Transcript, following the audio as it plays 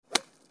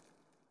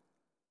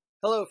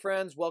Hello,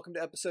 friends. Welcome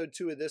to episode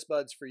 2 of This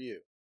Bud's For You.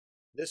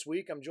 This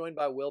week, I'm joined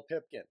by Will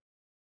Pipkin.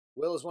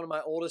 Will is one of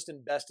my oldest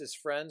and bestest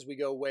friends. We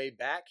go way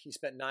back. He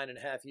spent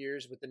 9.5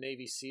 years with the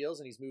Navy SEALs,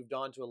 and he's moved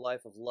on to a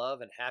life of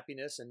love and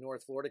happiness in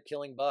North Florida,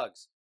 killing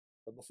bugs.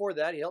 But before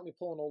that, he helped me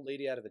pull an old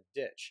lady out of a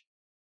ditch.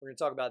 We're going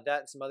to talk about that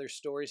and some other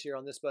stories here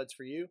on This Bud's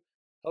For You.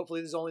 Hopefully,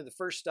 this is only the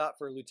first stop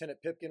for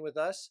Lieutenant Pipkin with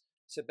us.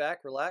 Sit back,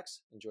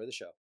 relax, enjoy the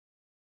show.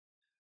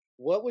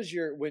 What was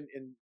your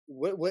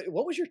what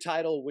was your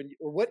title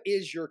or what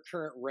is your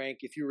current rank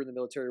if you were in the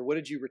military, or what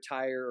did you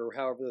retire, or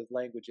however the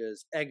language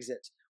is,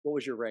 exit? What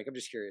was your rank? I'm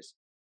just curious.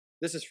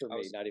 This is for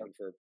me, not even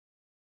for.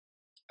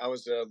 I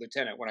was a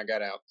lieutenant when I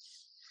got out.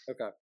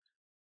 Okay.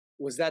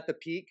 Was that the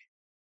peak?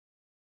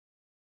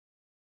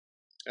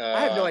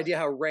 I have no idea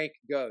how rank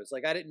goes.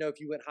 Like, I didn't know if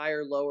you went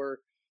higher,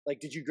 lower.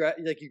 Like, did you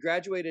you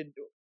graduated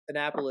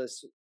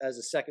Annapolis as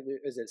a second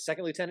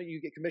lieutenant?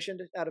 You get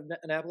commissioned out of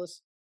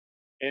Annapolis?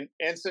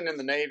 Ensign in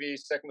the Navy,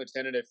 second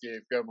lieutenant if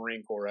you go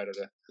Marine Corps out of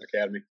the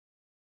academy.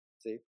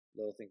 See,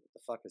 little thing. What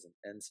the fuck is an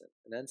ensign?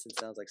 An ensign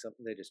sounds like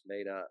something they just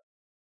made up.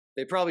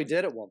 They probably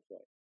did at one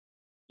point.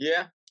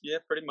 Yeah,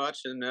 pretty much.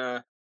 And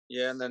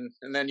and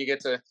then you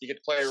get to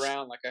play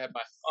around. Like, I had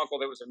my uncle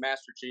that was a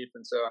Master Chief,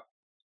 and so,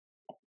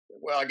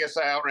 well, I guess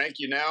I outrank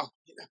you now.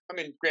 I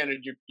mean,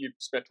 granted, you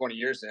spent 20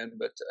 years in,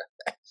 but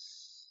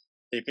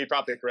he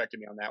probably corrected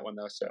me on that one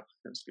though, so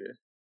that's good.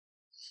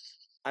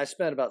 I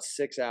spent about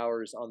 6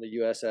 hours on the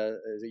USS.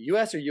 Is it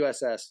US or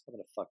USS? I'm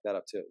gonna fuck that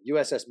up too.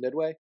 USS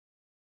Midway.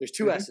 There's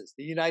two S's.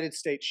 The United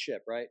States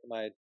ship, right?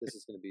 This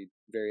is going to be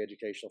very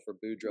educational for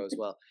Boudreaux as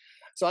well.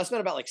 So I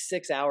spent about like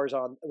 6 hours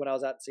when I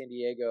was out in San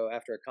Diego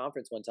after a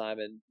conference one time,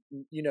 and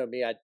you know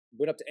me, I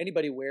went up to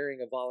anybody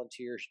wearing a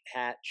volunteer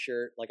hat,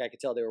 shirt, like I could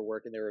tell they were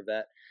working, they were a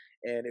vet,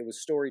 and it was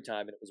story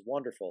time, and it was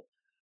wonderful.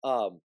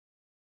 But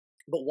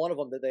one of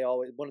them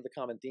one of the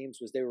common themes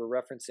was they were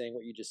referencing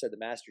what you just said, the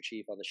Master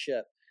Chief on the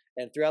ship.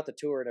 And throughout the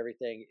tour and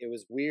everything, it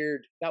was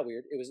not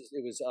weird.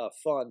 It was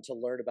fun to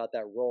learn about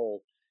that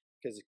role,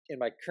 because in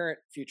my current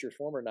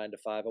former 9 to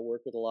 5, I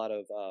work with a lot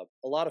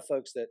of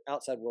folks that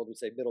outside world would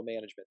say middle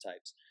management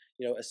types.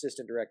 You know,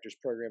 assistant directors,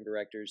 program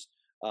directors.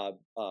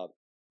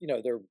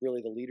 They're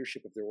really the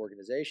leadership of their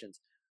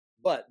organizations.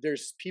 But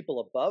there's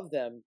people above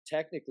them,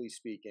 technically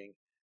speaking.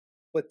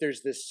 But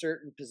there's this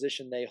certain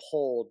position they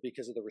hold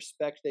because of the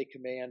respect they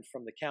command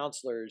from the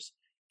counselors,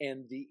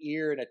 and the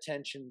ear and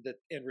attention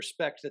and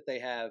respect that they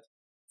have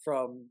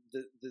from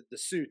the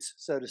suits,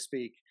 so to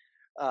speak.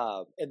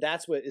 And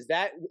that's what is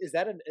that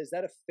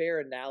a fair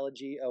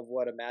analogy of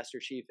what a Master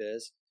Chief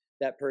is?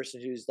 That person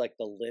who's like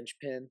the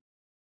linchpin.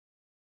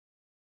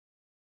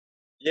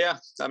 Yeah,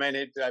 I mean,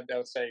 I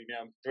would say,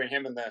 between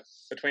him and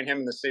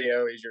the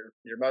CEO, he's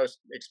your most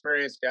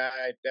experienced guy,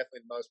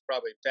 definitely the most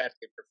probably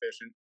tactically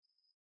proficient.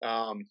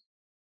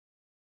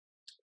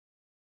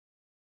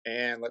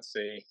 And let's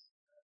see.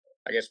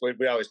 I guess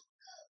we always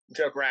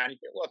joke around.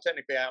 Well,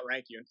 technically, I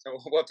outrank you. So,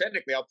 well,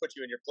 technically, I'll put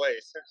you in your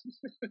place.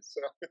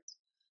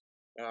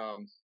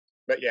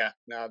 But yeah,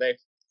 no, they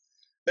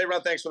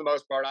run things for the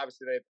most part.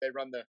 Obviously, they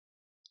run the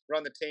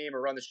team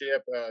or run the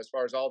ship as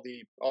far as all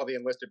the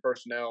enlisted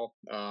personnel.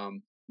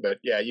 But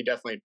yeah, you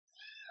definitely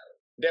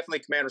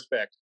command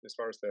respect as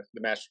far as the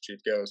Master Chief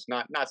goes.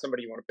 Not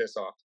somebody you want to piss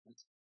off.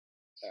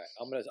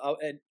 All right,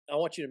 and I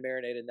want you to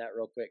marinate in that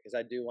real quick, because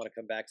I do want to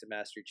come back to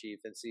Master Chief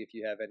and see if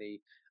you have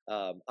any.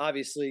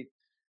 Obviously,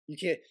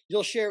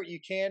 you'll share what you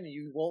can, and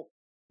you won't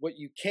what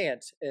you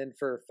can't. And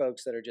for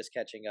folks that are just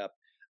catching up,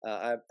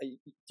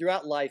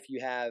 throughout life,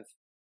 you have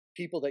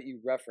people that you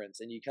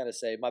reference, and you kind of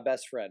say, "My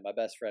best friend, my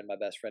best friend, my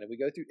best friend," and we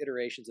go through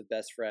iterations of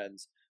best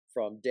friends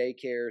from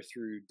daycare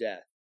through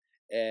death.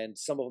 And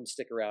some of them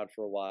stick around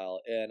for a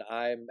while. And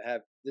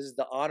this is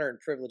the honor and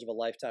privilege of a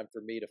lifetime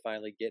for me to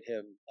finally get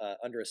him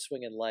under a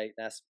swinging light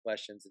and ask some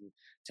questions and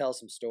tell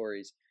some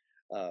stories.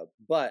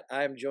 But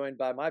I'm joined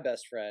by my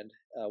best friend,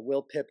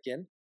 Will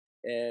Pipkin,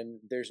 and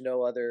there's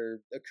no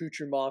other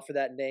accoutrement for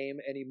that name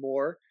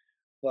anymore.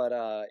 But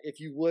if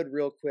you would,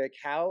 real quick,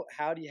 how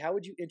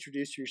would you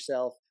introduce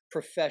yourself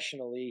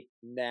professionally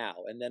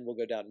now? And then we'll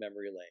go down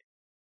memory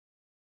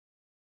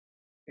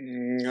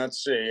lane.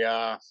 Let's see.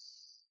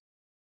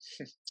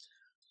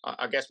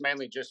 I guess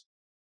mainly just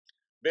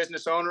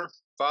business owner,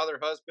 father,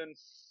 husband,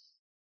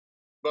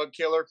 bug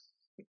killer.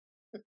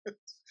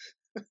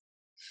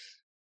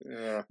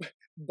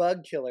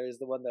 Bug killer is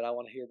the one that I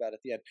want to hear about at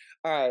the end.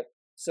 All right.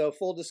 So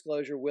full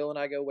disclosure, Will and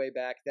I go way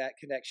back. That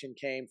connection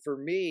came for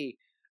me.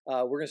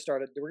 We're gonna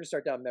start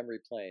down memory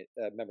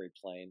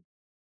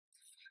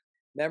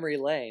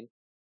lane,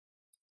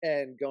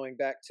 and going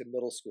back to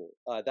middle school.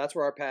 That's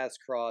where our paths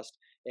crossed.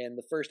 And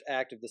the first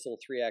act of this little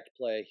 3-act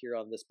play here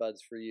on This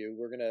Bud's For You,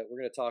 we're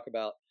gonna talk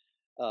about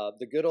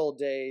the good old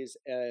days,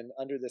 and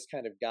under this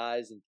kind of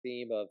guise and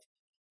theme of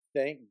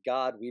thank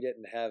God we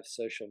didn't have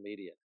social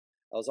media.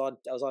 I was on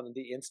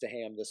the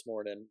Instaham this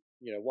morning,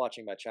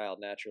 watching my child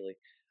naturally,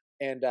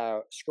 and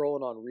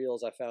scrolling on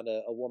Reels, I found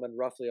a woman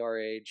roughly our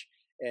age,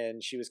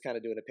 and she was kind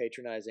of doing a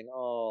patronizing,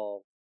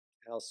 "Oh,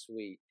 how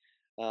sweet."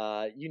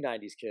 You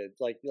 '90s kids,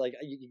 like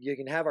you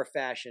can have our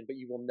fashion, but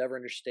you will never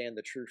understand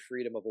the true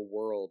freedom of a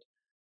world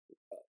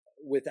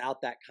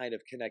without that kind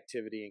of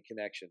connectivity and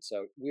connection.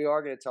 So we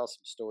are going to tell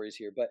some stories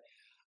here, but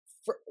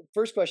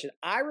first question,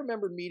 I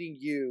remember meeting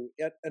you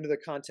under the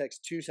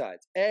context two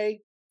sides.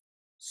 A,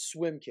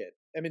 swim kid.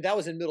 I mean, that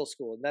was in middle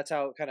school, and that's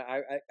how kind of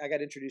I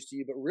got introduced to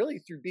you. But really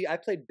through B, I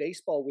played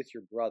baseball with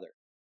your brother,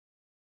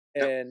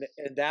 Yep.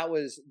 and that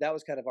was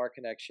kind of our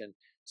connection.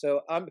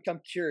 So I'm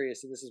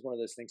curious, and this is one of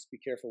those things. Be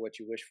careful what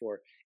you wish for.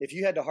 If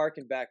you had to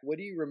harken back, what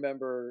do you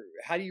remember?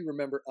 How do you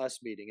remember us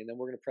meeting? And then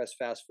we're going to press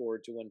fast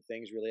forward to when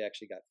things really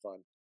actually got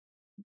fun.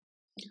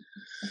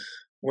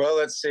 Well,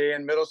 let's see.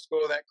 In middle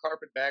school, that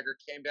carpetbagger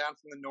came down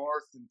from the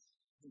north and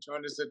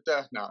joined us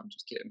at. No, I'm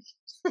just kidding.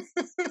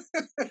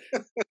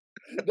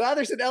 No,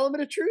 there's an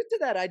element of truth to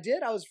that. I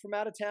did. I was from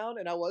out of town,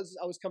 and I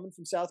was coming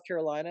from South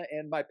Carolina,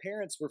 and my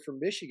parents were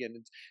from Michigan.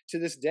 And to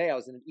this day, I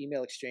was in an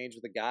email exchange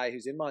with a guy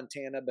who's in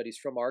Montana, but he's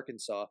from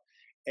Arkansas.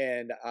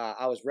 And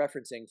I was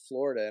referencing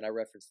Florida, and I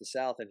referenced the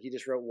South, and he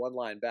just wrote one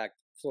line back: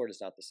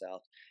 "Florida's not the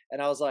South."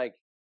 And I was like,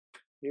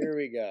 "Here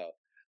we go."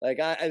 Like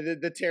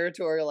the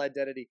territorial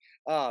identity.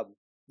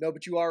 No,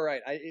 but you are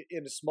right.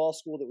 In a small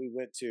school that we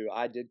went to,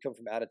 I did come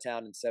from out of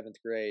town in seventh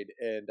grade,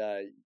 and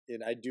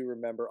I do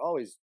remember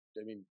always.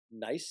 I mean,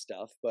 nice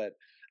stuff, but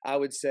I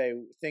would say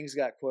things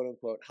got quote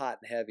unquote hot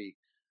and heavy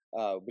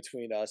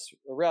between us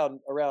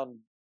around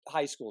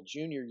high school,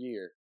 junior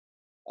year,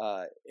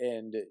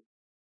 and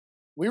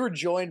we were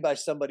joined by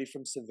somebody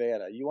from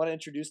Savannah. You want to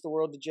introduce the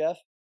world to Jeff?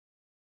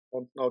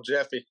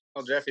 Jeffy,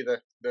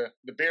 the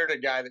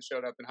bearded guy that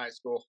showed up in high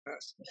school.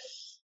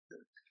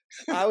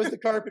 I was the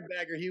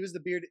carpetbagger. He was the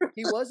beard.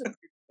 He was a beard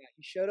guy.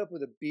 He showed up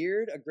with a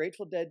beard, a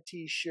Grateful Dead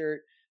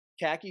T-shirt,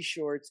 khaki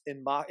shorts,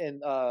 and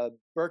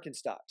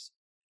Birkenstocks.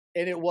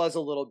 And it was a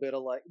little bit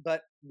of like,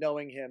 but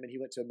knowing him, and he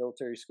went to a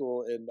military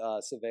school in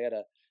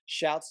Savannah.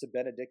 Shouts to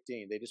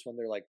Benedictine. They just won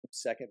their like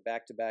second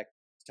back-to-back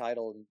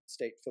title and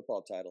state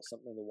football title,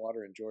 something in the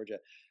water in Georgia.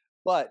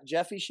 But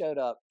Jeffy showed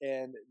up,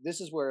 and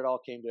this is where it all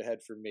came to a head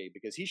for me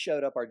because he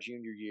showed up our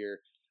junior year.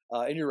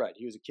 And you're right,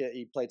 he was a kid.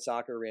 He played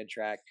soccer, ran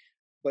track,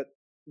 but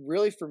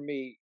really for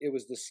me, it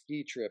was the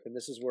ski trip, and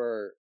this is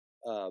where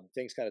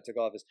things kind of took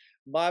off. Is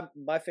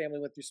my family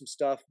went through some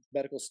stuff,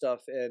 medical stuff,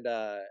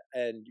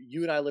 and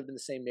you and I lived in the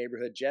same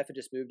neighborhood. Jeff had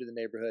just moved to the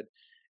neighborhood,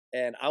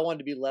 and I wanted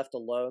to be left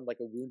alone like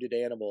a wounded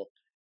animal.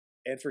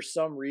 And for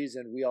some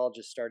reason, we all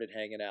just started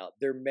hanging out.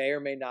 There may or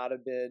may not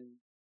have been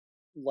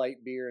light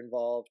beer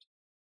involved,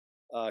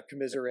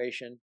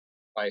 commiseration.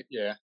 Right?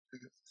 Yeah.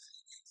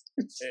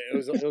 It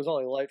was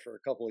only light for a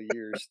couple of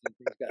years.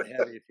 Things got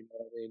heavy, if you know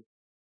what I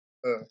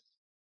mean.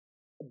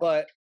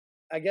 But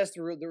I guess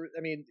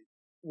I mean,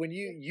 when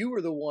you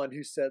were the one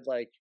who said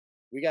like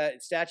we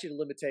got statute of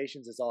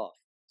limitations is off.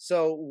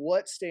 So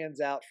what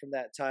stands out from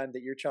that time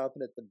that you're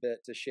chomping at the bit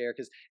to share?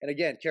 Because and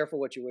again, careful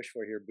what you wish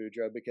for here,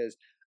 Boudreaux, because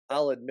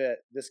I'll admit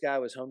this guy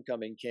was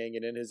homecoming king,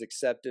 and in his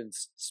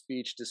acceptance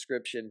speech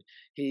description,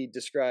 he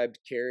described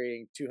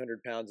carrying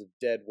 200 pounds of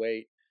dead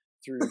weight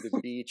through the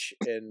beach,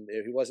 and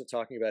he wasn't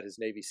talking about his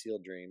Navy SEAL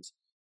dreams.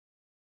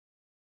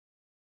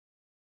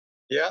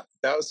 Yeah,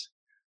 that was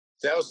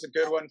a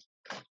good one.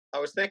 I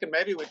was thinking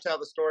maybe we'd tell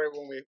the story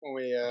when we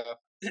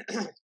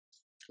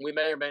we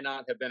may or may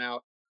not have been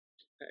out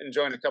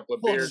enjoying a couple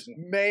of beers.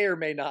 May or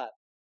may not.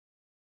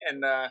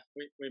 And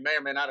we may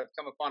or may not have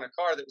come upon a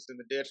car that was in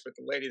the ditch with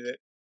a lady that,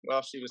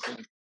 well, she was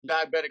in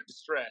diabetic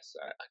distress,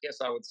 I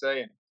guess I would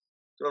say, and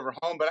drove her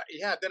home. But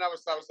yeah, then I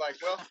was like,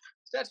 well,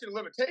 statute of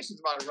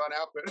limitations might have run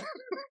out, but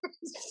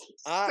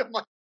it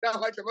might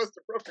not like the most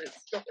appropriate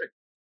story.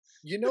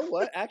 You know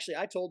what? Actually,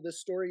 I told this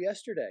story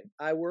yesterday.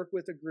 I work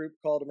with a group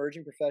called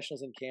Emerging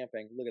Professionals in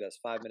Camping. Look at us,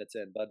 5 minutes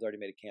in. Bud's already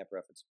made a camp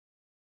reference.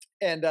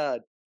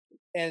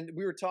 And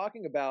we were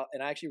talking about,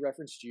 and I actually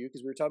referenced you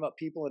because we were talking about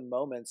people and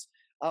moments.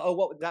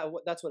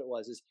 That's what it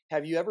was. Is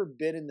have you ever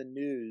been in the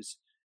news,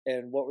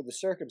 and what were the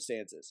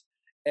circumstances?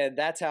 And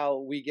that's how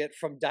we get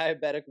from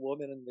diabetic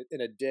woman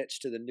in a ditch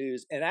to the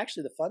news. And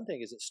actually, the fun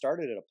thing is, it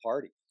started at a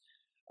party.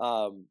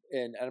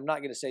 And I'm not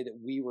going to say that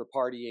we were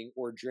partying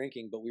or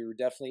drinking, but we were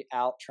definitely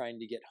out trying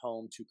to get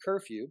home to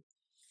curfew.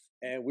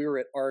 And we were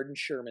at Arden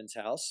Sherman's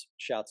house.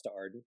 Shouts to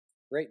Arden.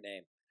 Great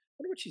name. I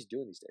wonder what she's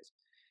doing these days.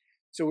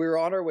 So we were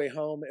on our way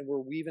home, and we're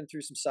weaving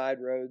through some side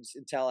roads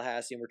in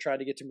Tallahassee, and we're trying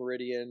to get to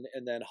Meridian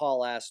and then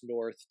haul ass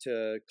north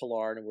to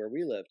Killarn and where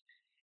we lived.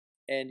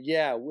 And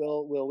yeah,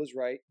 Will was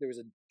right. There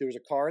was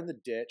a car in the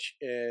ditch,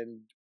 and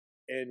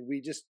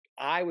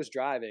I was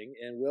driving,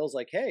 and Will's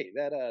like, "Hey,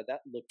 that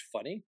looked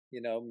funny."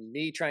 You know,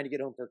 me trying to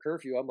get home for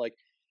curfew. I'm like,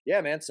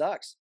 "Yeah, man,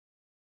 sucks."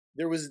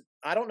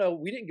 I don't know,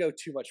 we didn't go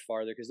too much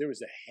farther because there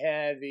was a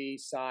heavy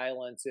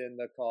silence in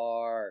the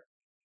car,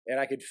 and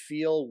I could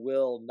feel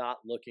Will not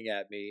looking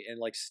at me and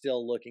like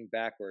still looking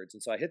backwards.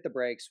 And so I hit the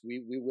brakes.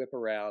 We whip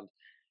around,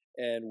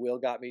 and Will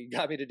got me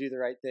to do the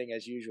right thing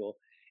as usual.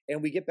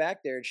 And we get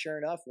back there, and sure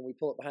enough, when we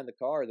pull up behind the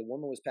car, the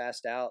woman was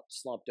passed out,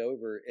 slumped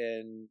over,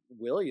 and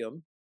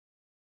William,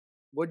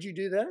 what'd you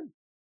do then?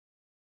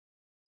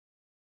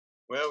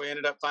 Well, we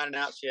ended up finding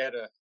out she had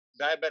a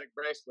diabetic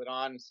bracelet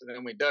on. So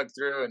then we dug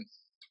through, and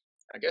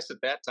I guess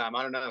at that time,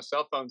 I don't know,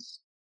 cell phones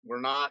were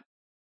not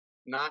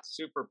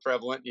super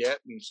prevalent yet,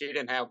 and she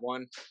didn't have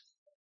one.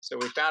 So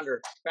we found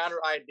her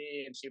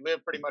ID, and she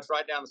lived pretty much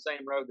right down the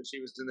same road that she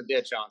was in the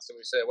ditch on. So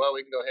we said, well,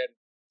 we can go ahead and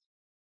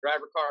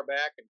drive her car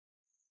back, and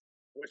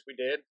which we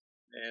did.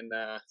 And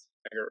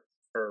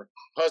her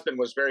husband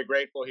was very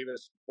grateful. He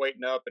was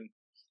waiting up, and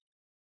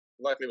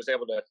luckily was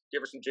able to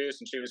give her some juice,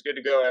 and she was good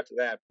to go after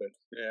that. But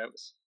yeah, it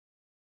was.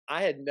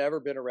 I had never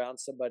been around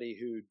somebody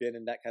who'd been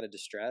in that kind of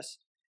distress,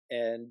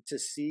 and to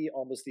see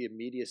almost the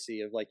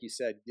immediacy of, like you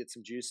said, get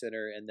some juice in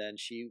her, and then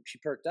she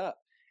perked up,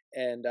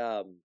 and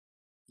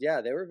yeah,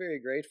 they were very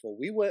grateful.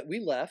 We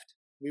left,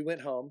 we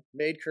went home,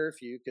 made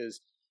curfew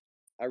because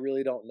I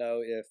really don't know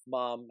if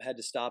mom had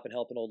to stop and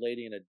help an old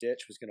lady in a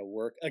ditch was going to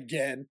work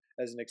again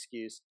as an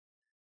excuse.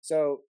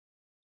 So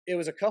it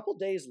was a couple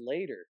days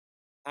later.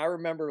 I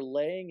remember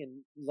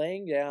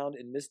laying down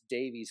in Miss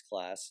Davies'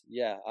 class.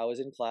 Yeah, I was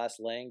in class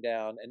laying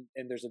down,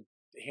 and there's a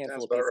handful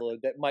Sounds of about people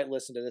that might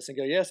listen to this and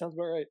go, "Yeah, sounds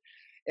about right."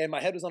 And my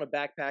head was on a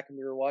backpack, and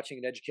we were watching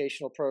an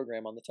educational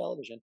program on the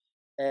television.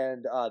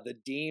 And the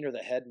dean or the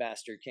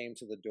headmaster came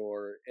to the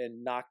door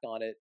and knocked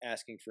on it,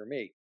 asking for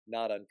me.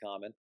 Not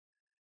uncommon.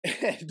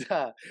 And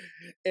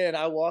and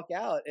I walk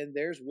out, and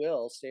there's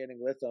Will standing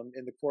with them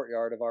in the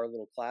courtyard of our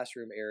little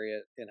classroom area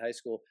in high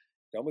school.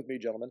 Come with me,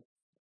 gentlemen.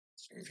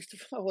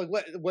 I'm like,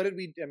 what did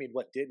we? I mean,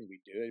 what didn't we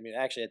do? I mean,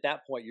 actually, at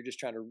that point, you're just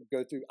trying to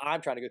go through.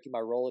 I'm trying to go through my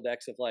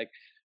Rolodex of like,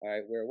 all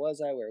right, where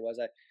was I? Where was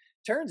I?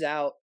 Turns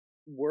out,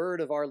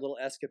 word of our little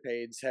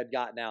escapades had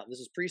gotten out. This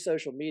is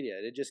pre-social media.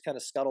 It just kind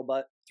of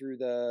scuttlebutt through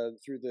the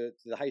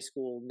high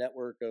school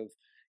network of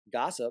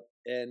gossip,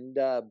 and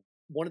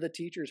one of the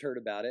teachers heard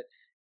about it.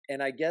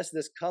 And I guess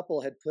this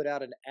couple had put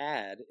out an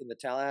ad in the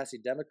Tallahassee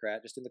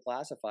Democrat, just in the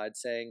classified,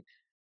 saying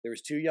there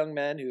was two young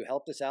men who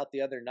helped us out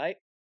the other night.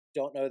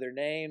 Don't know their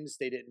names.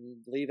 They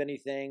didn't leave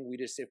anything. We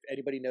just, if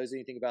anybody knows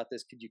anything about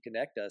this, could you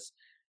connect us?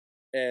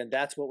 And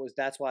that's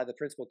why the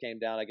principal came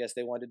down. I guess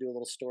they wanted to do a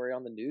little story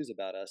on the news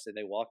about us, and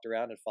they walked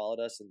around and followed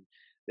us, and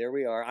there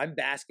we are. I'm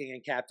basking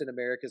in Captain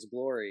America's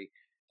glory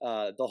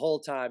the whole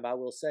time. I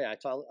will say, I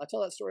tell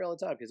that story all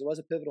the time because it was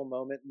a pivotal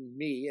moment in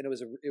me, and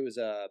it was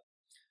a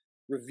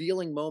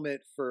revealing moment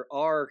for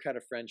our kind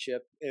of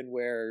friendship, and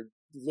where,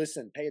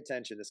 listen, pay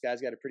attention. This guy's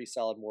got a pretty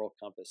solid moral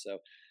compass. So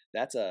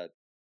that's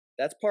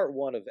part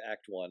one of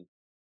Act One.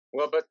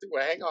 Well, but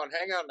hang on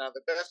now.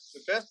 The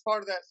best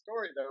part of that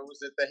story though was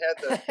that they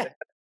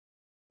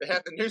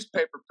had the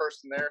newspaper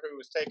person there who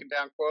was taking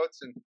down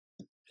quotes, and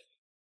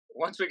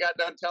once we got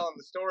done telling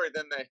the story,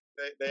 then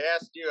they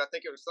asked you. I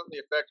think it was something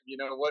to the effect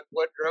of,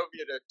 what drove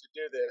you to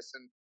do this,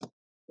 and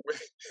with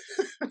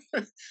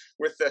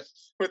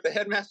with the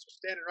headmaster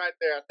standing right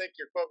there, I think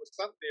your quote was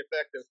something to the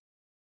effect of,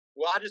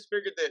 "Well, I just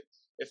figured that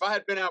if I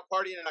had been out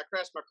partying and I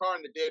crashed my car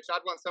in the ditch,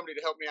 I'd want somebody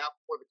to help me out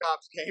before the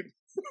cops came."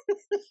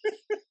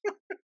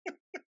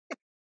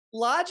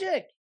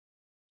 Logic,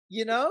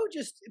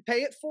 just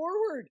pay it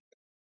forward.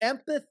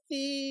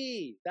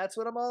 Empathy. That's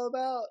what I'm all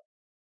about.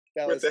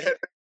 That With was the head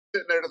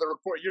sitting there to the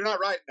report, you're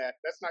not writing that.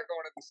 That's not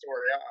going in the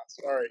story.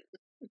 Sorry.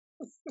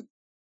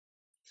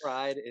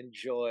 pride and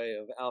joy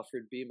of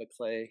Alfred B.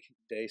 McClay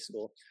Day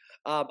School.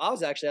 I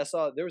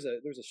saw there was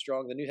a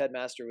strong. The new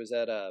headmaster was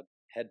at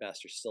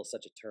headmaster, still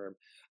such a term.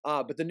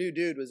 But the new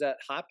dude was at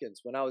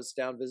Hopkins when I was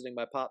down visiting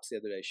my pops the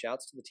other day.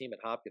 Shouts to the team at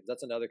Hopkins.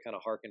 That's another kind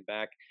of harken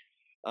back.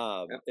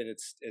 Yep. And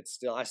it's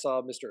still. I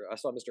saw Mr.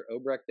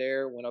 Obrecht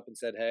there. Went up and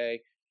said,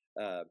 "Hey."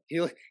 He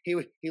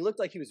looked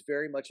like he was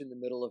very much in the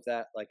middle of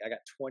that. Like, I got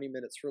 20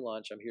 minutes for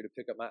lunch. I'm here to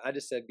pick up my. I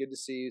just said, "Good to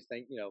see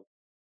you.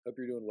 Hope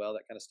you're doing well."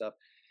 That kind of stuff.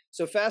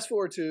 So fast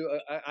forward to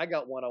I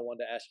got one I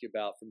wanted to ask you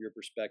about from your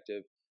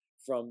perspective,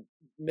 from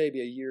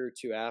maybe a year or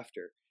two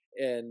after.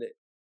 And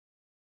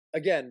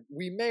again,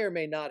 we may or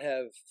may not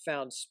have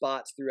found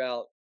spots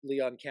throughout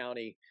Leon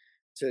County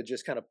to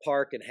just kind of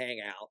park and hang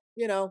out.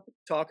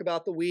 Talk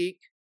about the week,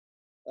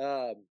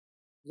 um,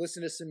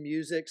 listen to some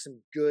music,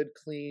 some good,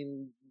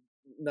 clean,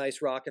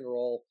 nice rock and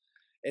roll,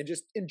 and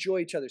just enjoy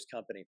each other's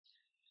company.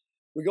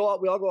 We all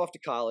go off to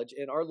college,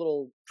 and our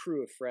little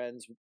crew of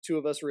friends. Two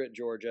of us were at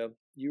Georgia.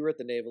 You were at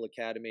the Naval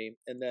Academy,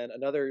 and then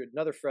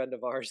another friend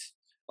of ours.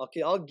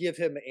 I'll give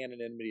him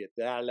anonymity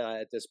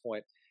at this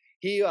point.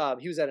 He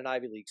was at an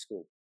Ivy League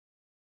school,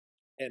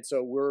 and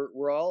so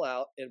we're all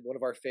out in one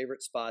of our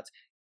favorite spots.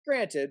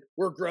 Granted,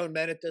 we're grown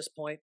men at this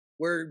point.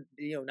 We're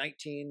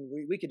 19.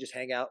 We could just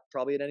hang out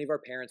probably at any of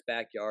our parents'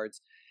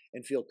 backyards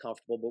and feel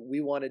comfortable, but we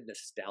wanted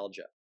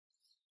nostalgia,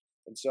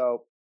 and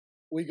so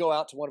we go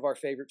out to one of our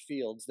favorite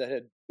fields that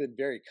had been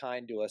very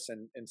kind to us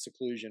in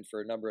seclusion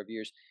for a number of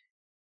years.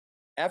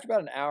 After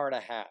about an hour and a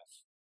half,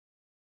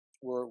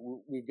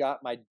 we've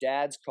got my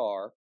dad's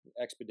car,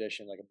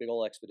 expedition, like a big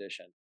old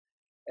expedition,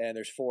 and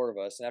there's four of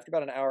us. And after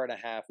about an hour and a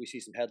half, we see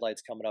some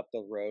headlights coming up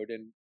the road,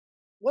 and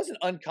it wasn't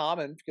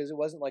uncommon because it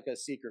wasn't like a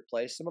secret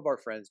place. Some of our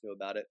friends knew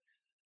about it,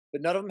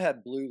 but none of them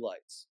had blue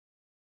lights.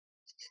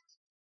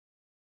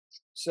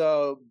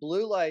 So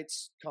blue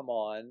lights come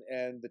on,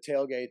 and the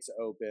tailgates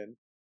open,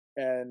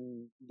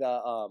 and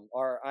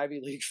our Ivy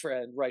League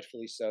friend,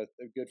 rightfully so,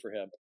 good for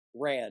him,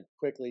 ran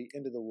quickly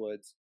into the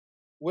woods.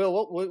 Will,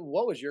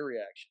 what was your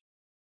reaction?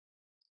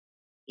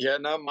 Yeah,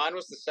 no, mine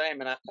was the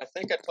same, and I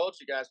think I told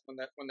you guys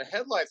when the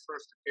headlights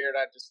first appeared,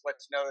 I just let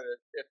you know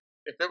that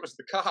if it was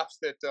the cops,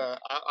 that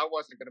I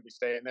wasn't going to be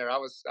staying there. I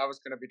was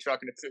going to be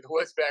trucking it through the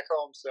woods back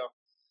home. So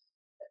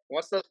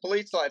once those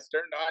police lights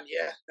turned on,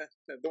 yeah,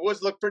 the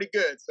woods looked pretty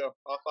good. So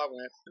off I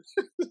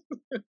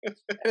went.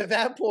 And at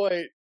that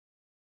point,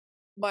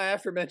 my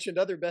aforementioned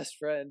other best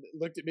friend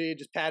looked at me and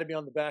just patted me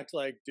on the back,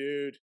 like,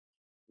 "Dude,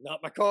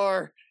 not my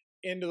car."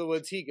 Into the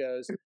woods he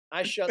goes.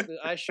 I shut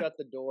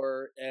the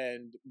door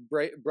and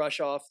brush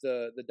off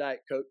the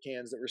Diet Coke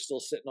cans that were still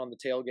sitting on the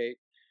tailgate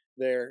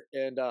there,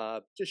 and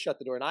just shut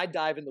the door. And I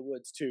dive in the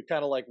woods too,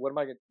 kind of like, what am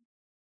I gonna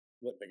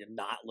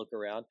not look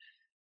around?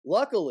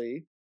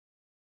 Luckily,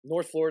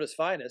 North Florida's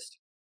finest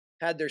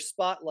had their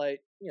spotlight,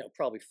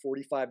 probably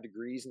 45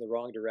 degrees in the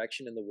wrong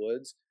direction in the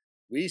woods.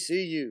 We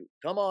see you.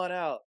 Come on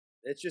out.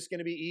 It's just going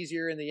to be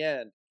easier in the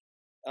end.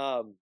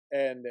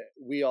 And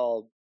we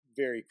all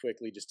very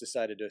quickly just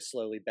decided to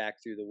slowly back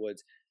through the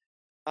woods.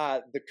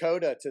 The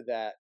coda to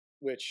that,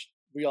 which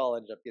we all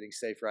ended up getting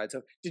safe rides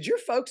home. Did your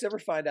folks ever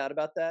find out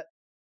about that?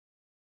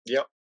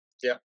 Yep,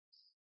 yep.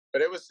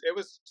 But it was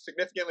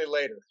significantly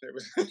later. It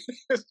was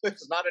it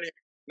was not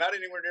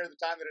anywhere near the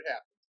time that it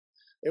happened.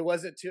 It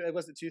wasn't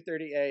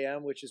 2:30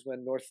 a.m., which is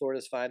when North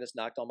Florida's finest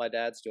knocked on my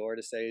dad's door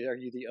to say, "Are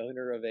you the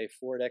owner of a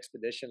Ford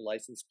Expedition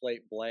license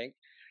plate blank?"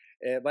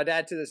 And my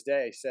dad to this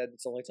day said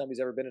it's the only time he's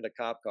ever been in a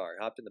cop car.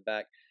 Hopped in the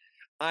back.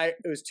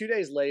 It was 2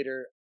 days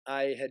later.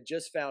 I had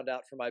just found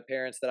out from my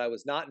parents that I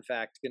was not, in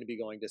fact, going to be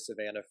going to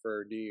Savannah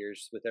for New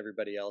Year's with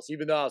everybody else,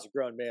 even though I was a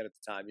grown man at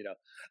the time.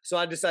 So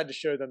I decided to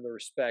show them the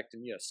respect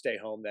and stay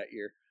home that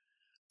year.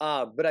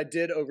 But I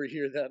did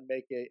overhear them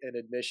make an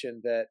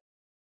admission that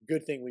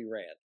good thing we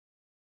ran.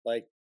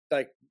 Like,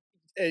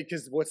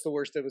 because what's the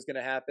worst that was going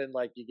to happen?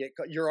 Like,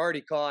 you're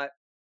already caught.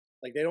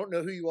 Like, they don't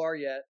know who you are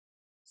yet.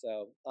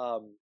 So,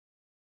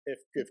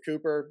 if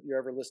Cooper, you're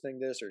ever listening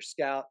to this, or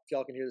Scout, if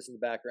y'all can hear this in the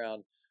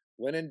background,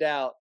 when in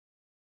doubt,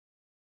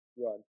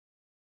 run.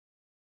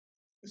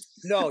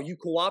 No, you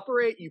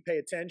cooperate, you pay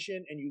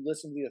attention, and you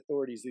listen to the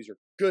authorities. These are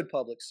good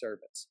public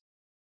servants.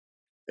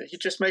 You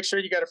just make sure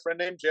you got a friend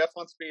named Jeff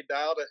on speed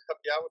dial to help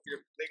you out with your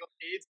legal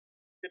needs.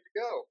 Good to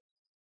go.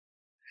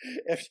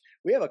 If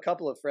we have a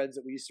couple of friends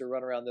that we used to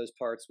run around those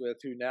parts with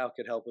who now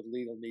could help with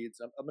legal needs.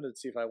 I'm going to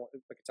see if I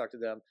can talk to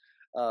them.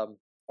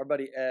 Our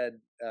buddy Ed,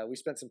 we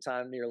spent some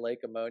time near Lake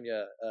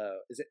Ammonia.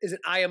 Is it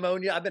I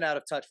Ammonia? I've been out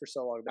of touch for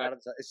so long. Out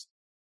of touch. It's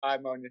I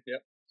Ammonia.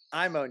 Yep.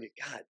 I Ammonia.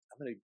 God,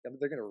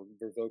 they're gonna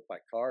revoke my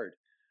card.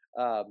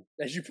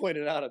 As you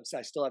pointed out,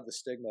 I still have the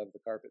stigma of the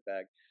carpet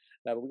bag.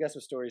 Now, but we got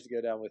some stories to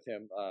go down with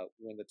him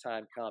when the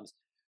time comes.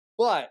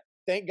 But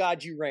thank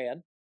God you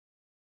ran,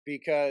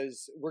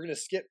 because we're going to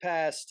skip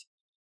past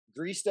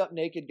greased up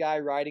naked guy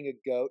riding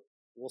a goat.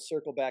 We'll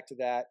circle back to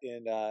that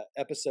in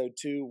episode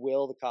 2,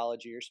 Will, the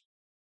college years.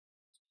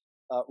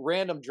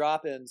 Random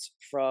drop-ins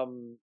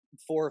from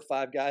 4 or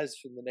 5 guys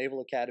from the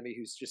Naval Academy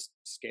who's just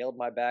scaled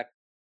my back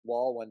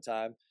wall one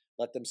time,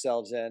 let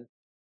themselves in.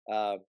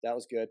 That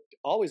was good.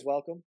 Always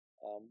welcome.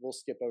 We'll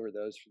skip over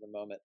those for the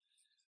moment.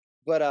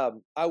 But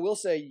I will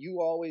say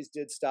you always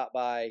did stop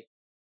by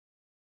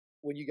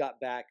when you got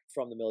back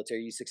from the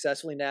military. You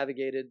successfully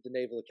navigated the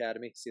Naval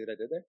Academy. See what I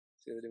did there?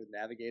 See what I did with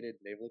navigated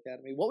Naval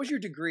Academy? What was your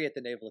degree at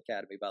the Naval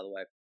Academy, by the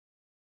way?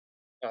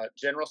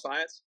 General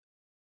science.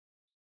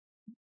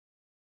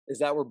 Is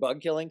that where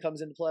bug killing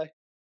comes into play?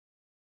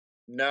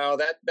 No,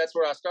 that's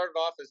where I started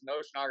off as an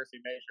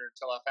oceanography major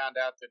until I found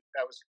out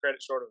that was a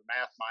credit short of a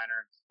math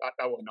minor.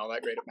 I wasn't all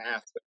that great at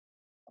math, but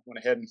I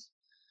went ahead and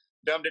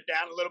dumbed it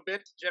down a little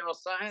bit to general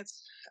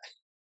science.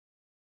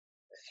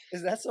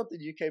 Is that something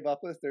you came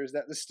up with, or is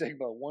that the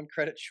stigma? 1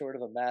 credit short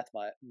of a math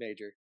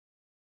major.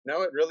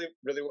 No, it really,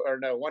 or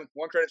no, one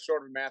credit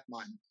short of a math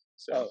minor.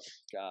 So, oh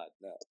God,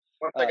 no.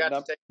 Once I got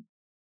to take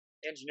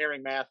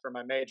engineering math for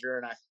my major,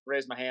 and I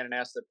raised my hand and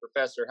asked the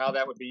professor how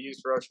that would be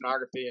used for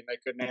oceanography, and they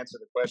couldn't answer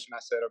the question. I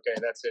said, "Okay,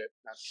 that's it.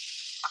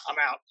 I'm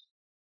out."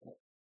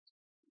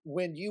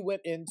 When you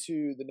went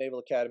into the Naval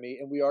Academy,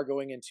 and we are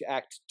going into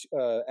Act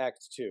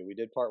 2, we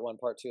did Part 1,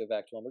 Part 2 of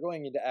Act 1. We're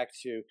going into Act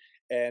 2,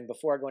 and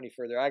before I go any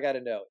further, I got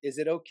to know: is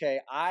it okay?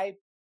 Wow,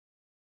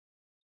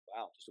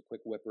 just a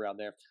quick whip around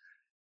there.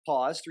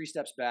 Pause. 3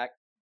 steps back.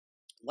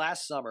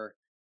 Last summer,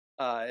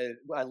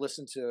 I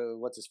listened to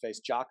what's his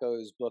face,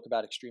 Jocko's book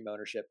about extreme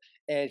ownership,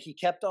 and he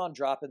kept on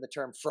dropping the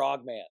term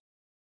frogman.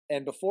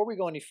 And before we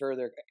go any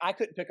further, I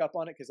couldn't pick up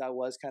on it because I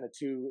was kind of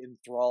too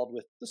enthralled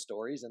with the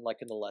stories and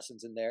like in the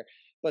lessons in there.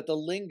 But the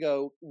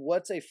lingo,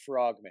 what's a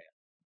frogman?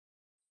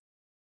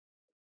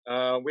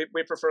 We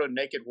prefer the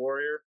naked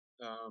warrior.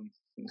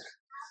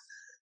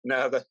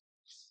 No, the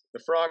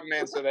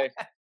frogman. So they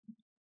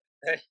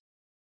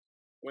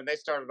when they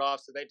started off,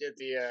 so they did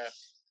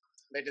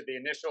the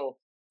initial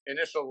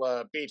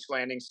beach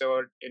landing.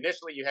 So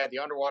initially, you had the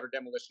underwater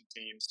demolition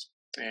teams,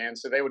 and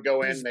so they would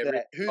go in.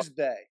 Who's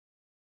they?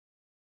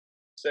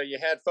 So you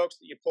had folks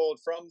that you pulled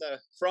from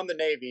the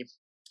Navy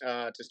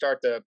to start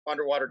the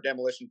underwater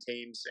demolition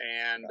teams,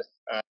 and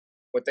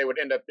what they would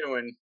end up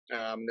doing.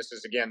 This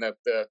is again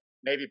the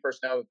Navy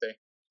personnel that they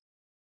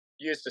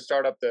used to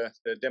start up the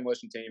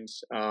demolition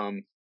teams.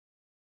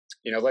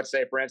 Let's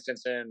say, for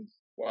instance, in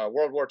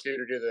World War II,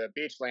 to do the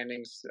beach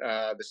landings,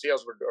 the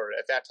SEALs would, or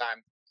at that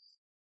time,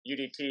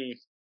 UDT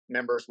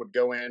members would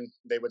go in.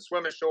 They would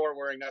swim ashore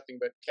wearing nothing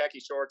but khaki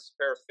shorts,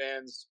 a pair of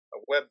fins, a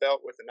web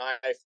belt with a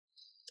knife,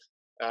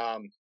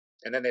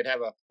 and then they'd have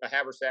a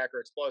haversack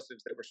or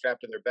explosives that were strapped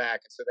to their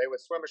back. And so they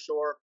would swim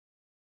ashore,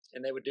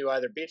 and they would do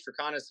either beach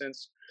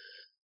reconnaissance,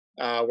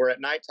 where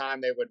at nighttime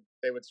they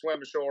would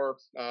swim ashore,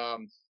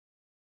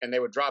 and they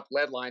would drop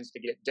lead lines to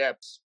get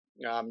depths.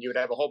 You would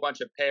have a whole bunch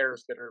of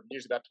pairs that are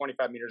usually about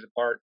 25 meters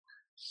apart,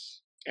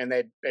 and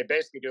they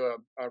basically do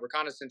a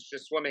reconnaissance,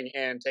 just swimming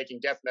in, taking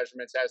depth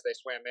measurements as they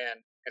swam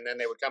in, and then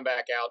they would come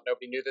back out.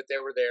 Nobody knew that they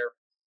were there.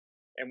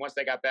 And once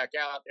they got back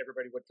out,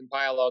 everybody would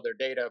compile all their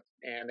data,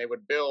 and they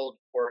would build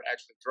or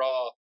actually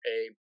draw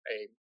a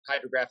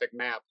hydrographic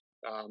map,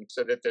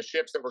 so that the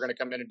ships that were going to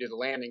come in and do the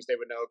landings, they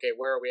would know, okay,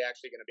 where are we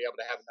actually going to be able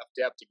to have enough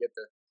depth to get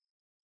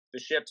the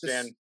ships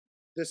in.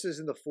 This is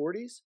in the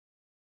 40s?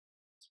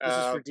 This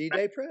is for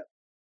D-Day prep?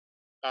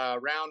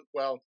 Round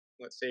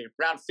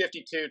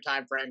 52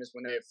 time frame is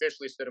when they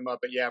officially stood them up.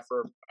 But yeah,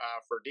 for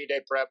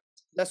D-Day prep.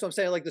 That's what I'm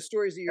saying. Like the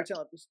stories that you're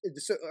telling.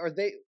 So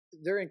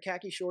they're in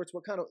khaki shorts?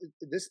 What kind of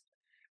this?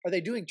 Are they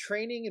doing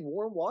training in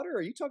warm water? Or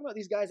are you talking about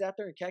these guys out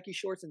there in khaki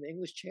shorts in the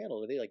English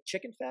Channel? Are they like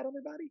chicken fat on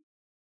their body?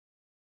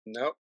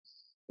 Nope.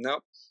 No.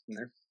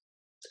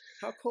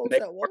 How cold is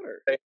that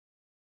water?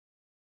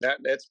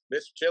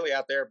 It's chilly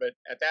out there, but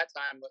at that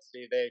time, let's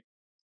see, they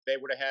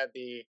would have had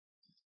the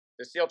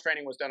SEAL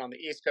training was done on the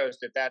East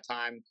Coast at that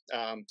time,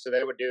 so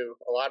they would do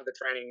a lot of the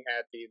training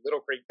at the Little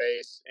Creek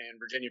base and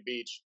Virginia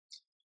Beach,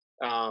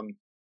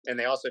 and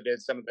they also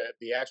did some of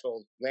the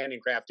actual landing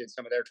craft did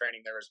some of their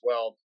training there as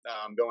well,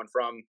 going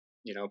from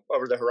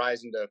over the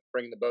horizon to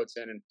bringing the boats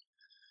in and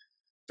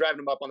driving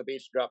them up on the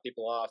beach to drop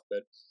people off.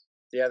 But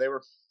yeah, they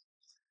were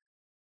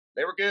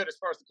good as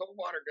far as the cold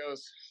water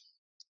goes.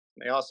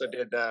 They also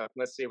did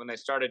when they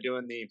started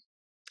doing the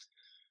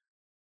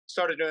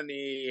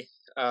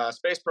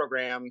space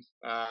program,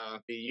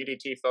 the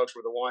UDT folks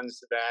were the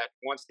ones that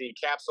once the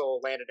capsule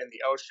landed in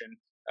the ocean,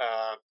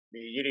 the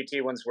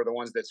UDT ones were the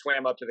ones that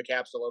swam up to the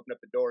capsule, opened up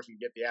the doors, and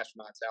get the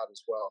astronauts out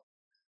as well.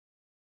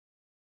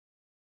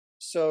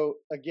 So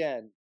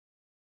again,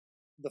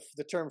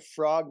 the term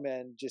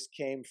frogmen just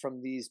came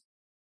from these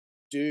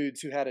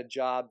dudes who had a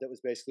job that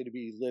was basically to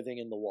be living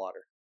in the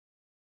water.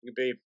 You could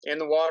be in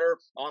the water,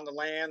 on the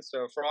land,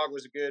 so frog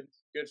was a good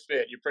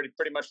fit. You're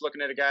pretty much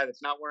looking at a guy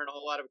that's not wearing a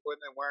whole lot of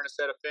equipment, wearing a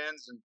set of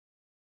fins, and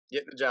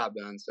getting the job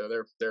done. So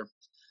they're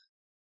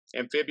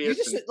amphibious.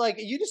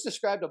 You just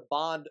described a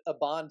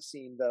Bond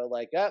scene though,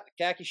 like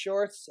khaki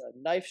shorts, a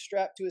knife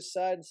strapped to his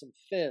side, and some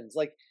fins.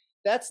 Like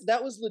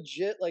that was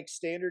legit, like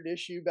standard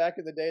issue back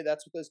in the day.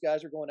 That's what those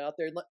guys were going out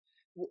there.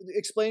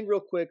 Explain real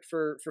quick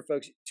for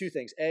folks two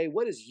things. A,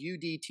 what does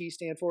UDT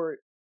stand for?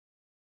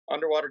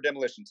 Underwater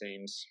demolition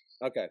teams.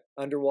 Okay,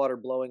 underwater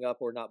blowing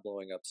up or not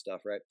blowing up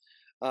stuff, right?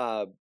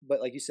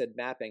 But like you said,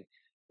 mapping.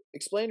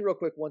 Explain real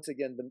quick once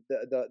again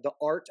the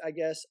art, I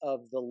guess,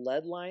 of the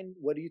lead line.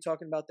 What are you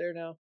talking about there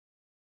now?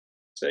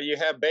 So you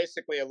have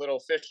basically a little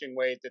fishing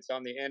weight that's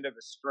on the end of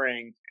a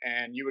string,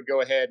 and you would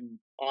go ahead and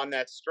on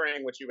that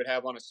string, which you would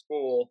have on a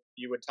spool,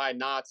 you would tie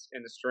knots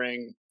in the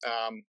string,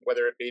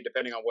 whether it be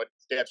depending on what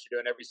depths you're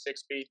doing, every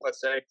 6 feet,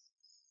 let's say.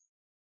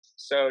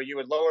 So you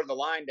would lower the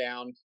line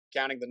down,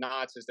 counting the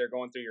knots as they're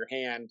going through your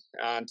hand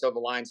until the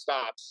line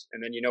stops,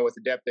 and then you know what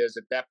the depth is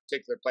at that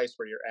particular place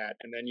where you're at.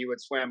 And then you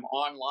would swim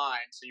on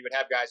line, so you would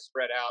have guys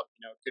spread out.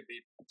 It could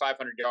be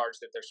 500 yards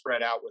that they're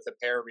spread out with a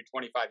pair every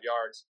 25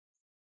 yards.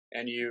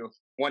 And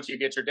once you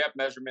get your depth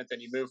measurement, then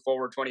you move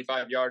forward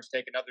 25 yards,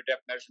 take another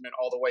depth measurement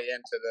all the way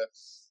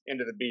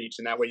into the beach,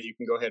 and that way you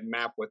can go ahead and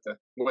map what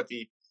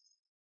the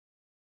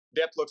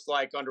depth looks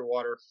like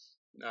underwater.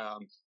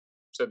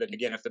 So that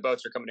again, if the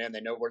boats are coming in,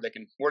 they know where they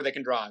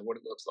can drive, what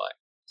it looks like.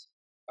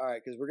 All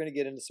right, because we're going to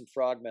get into some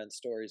frogmen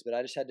stories, but I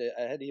had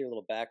to hear a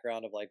little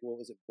background of like what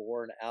was it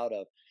born out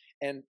of.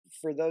 And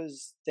for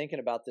those thinking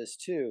about this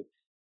too,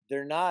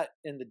 they're not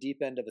in the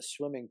deep end of a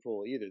swimming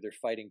pool either. They're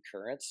fighting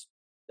currents,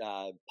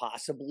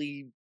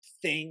 possibly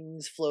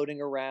things floating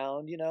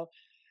around.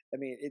 I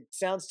mean, it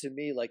sounds to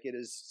me like it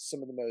is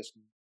some of the most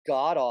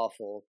god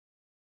awful,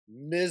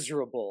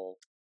 miserable,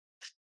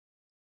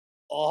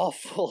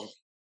 awful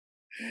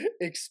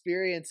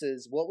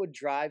experiences. What would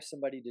drive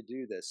somebody to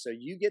do this? So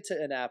you get to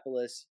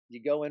Annapolis,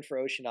 you go in for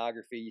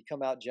oceanography, you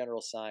come out general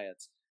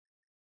science,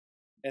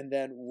 and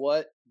then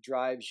what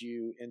drives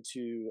you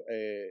into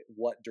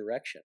what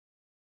direction?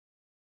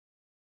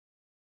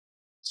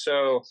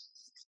 So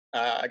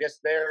I guess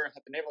there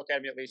at the Naval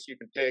Academy, at least you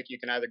can pick. You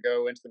can either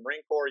go into the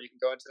Marine Corps, you can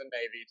go into the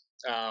Navy,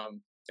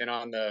 and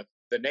on the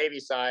Navy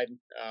side,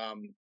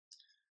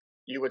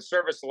 you would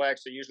service select,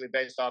 so usually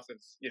based off of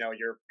your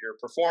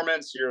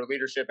performance, your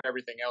leadership,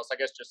 everything else. I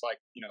guess just like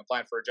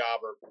applying for a job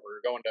or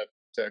going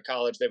to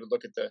college, they would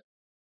look at the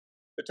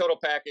total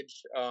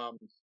package,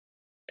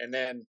 and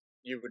then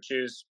you would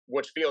choose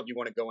which field you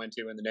want to go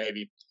into in the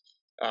Navy.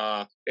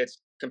 It's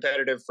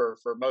competitive for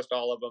most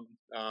all of them,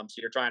 so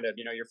you're trying to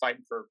you're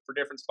fighting for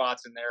different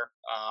spots in there.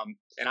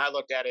 And I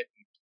looked at it.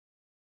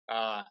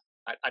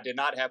 I did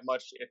not have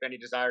much, if any,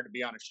 desire to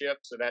be on a ship,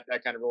 so that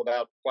kind of ruled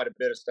out quite a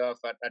bit of stuff.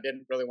 I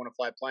didn't really want to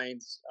fly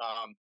planes,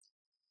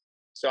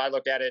 so I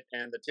looked at it,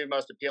 and the two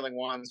most appealing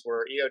ones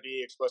were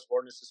EOD, explosive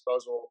ordnance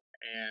disposal,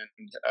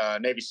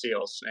 and Navy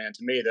SEALs. And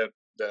to me,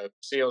 the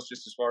SEALs,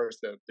 just as far as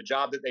the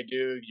job that they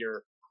do,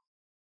 you're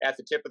at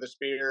the tip of the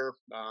spear.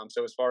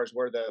 So as far as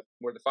where the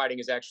fighting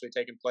is actually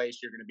taking place,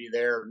 you're going to be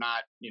there,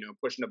 not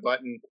pushing a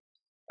button.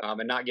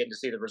 And not getting to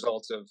see the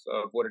results of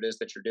what it is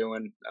that you're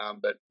doing,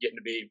 but getting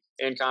to be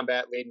in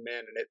combat, leading men,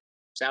 and it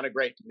sounded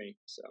great to me.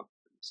 So,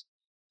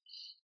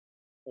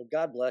 well,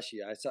 God bless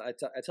you. I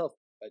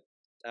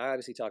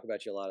obviously talk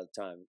about you a lot of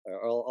the time,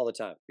 all the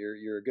time.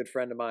 You're a good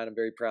friend of mine. I'm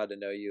very proud to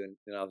know you,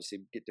 and obviously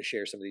get to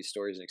share some of these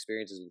stories and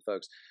experiences with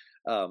folks.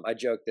 I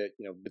joke that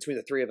between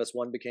the three of us,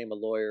 one became a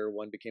lawyer,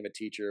 one became a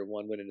teacher,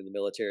 one went into the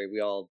military. We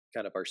all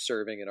kind of are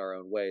serving in our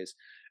own ways,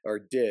 or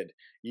did.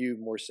 You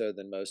more so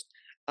than most.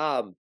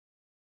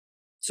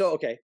 So,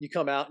 okay, you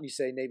come out and you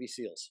say Navy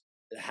SEALs.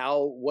 I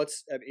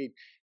mean,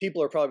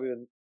 people are probably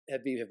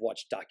have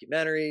watched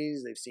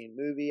documentaries, they've seen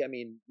movie. I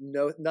mean,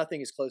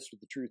 nothing is closer to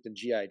the truth than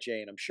G.I.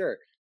 Jane, I'm sure.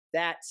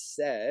 That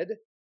said,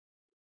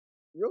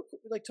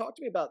 talk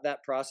to me about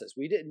that process.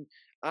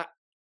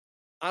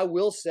 I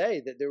will say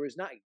that there was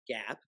not a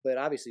gap, but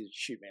obviously,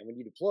 shoot, man, when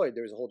you deployed,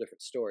 there was a whole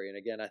different story. And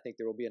again, I think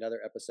there will be another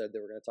episode that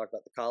we're going to talk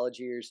about the college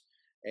years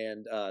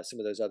and some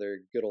of those other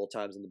good old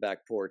times on the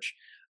back porch.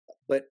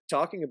 But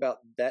talking about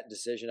that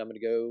decision, I'm going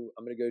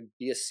to go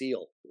be a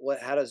SEAL.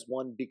 How does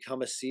one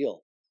become a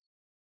SEAL?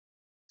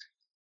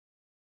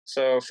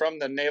 So from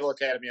the Naval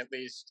Academy, at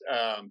least,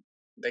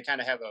 they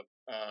kind of have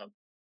a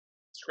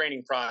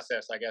screening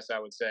process, I guess I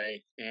would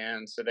say.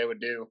 And so they would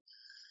do,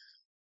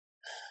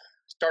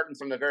 starting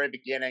from the very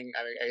beginning,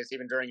 I guess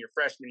even during your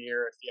freshman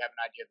year, if you have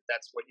an idea that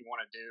that's what you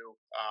want to do,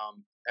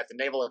 at the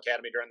Naval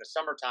Academy during the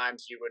summer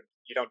times, you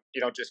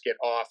don't just get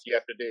off. You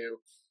have to do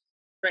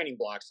training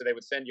blocks. So they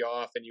would send you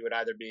off, and you would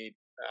either be,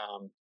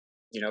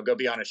 go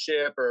be on a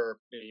ship, or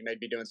you may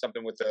be doing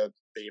something with the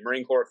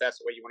Marine Corps if that's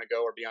the way you want to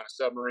go, or be on a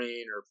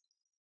submarine, or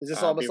is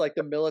this almost like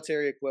the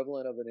military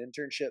equivalent of an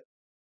internship?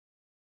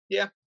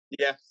 Yeah.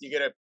 You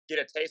get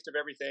a taste of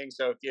everything.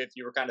 So if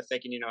you were kind of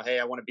thinking, hey,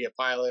 I want to be a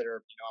pilot,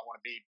 or I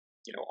want to be,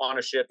 on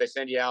a ship, they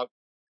send you out.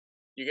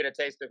 You get a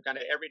taste of kind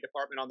of every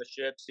department on the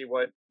ship, see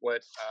what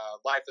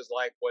life is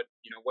like, what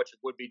you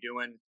would be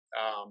doing.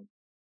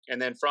 And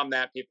then from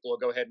that, people will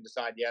go ahead and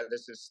decide, yeah,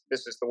 this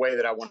is the way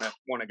that I want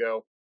to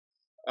go.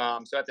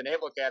 So at the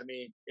Naval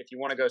Academy, if you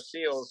want to go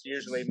SEALs,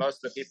 usually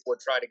most of the people would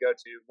try to go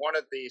to one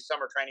of the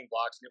summer training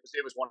blocks, and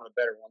it was one of the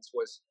better ones,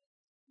 was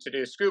to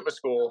do scuba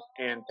school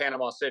in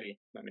Panama City.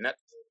 I mean, that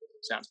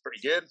sounds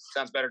pretty good.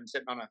 Sounds better than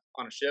sitting on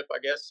a ship, I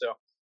guess. So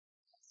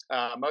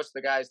most of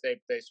the guys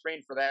they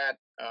screened for that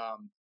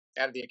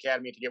out of the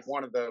academy to get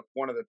one of the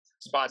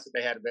spots that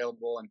they had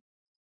available, and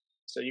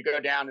so you go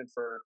down, and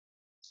for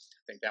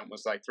I think that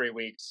was like 3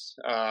 weeks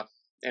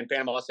in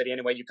Panama City.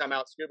 Anyway, you come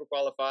out scuba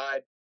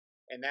qualified,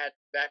 and that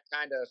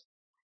kind of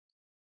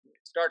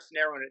starts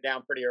narrowing it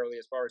down pretty early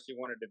as far as who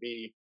wanted to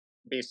be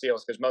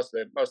SEALs, because most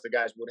of the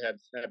guys would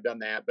have done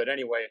that. But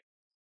anyway,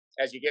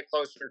 as you get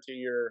closer to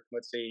your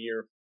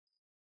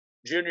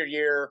junior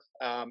year,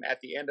 at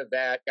the end of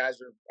that,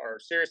 guys are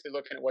seriously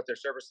looking at what their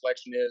service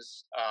selection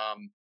is,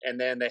 and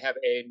then they have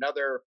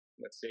another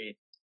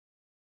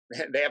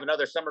they have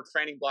another summer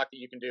training block that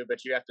you can do,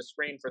 but you have to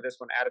screen for this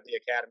one out of the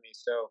academy.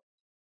 So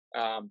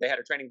they had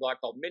a training block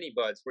called Mini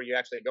Buds, where you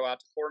actually go out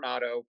to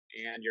Coronado,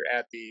 and you're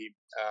at the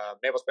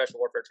Naval Special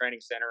Warfare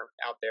Training Center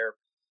out there.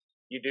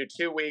 You do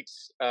 2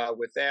 weeks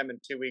with them, and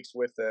 2 weeks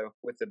with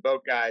the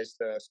boat guys,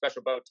 the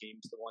special boat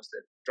teams, the ones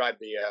that drive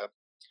the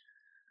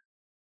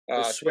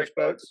swift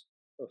boats.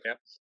 Yep.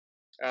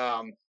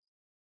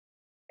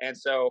 And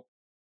so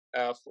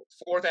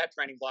for that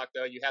training block,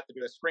 though, you have to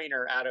do a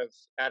screener out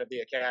of the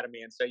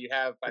academy, and so you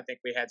have, I think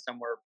we had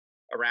somewhere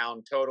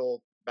around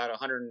total about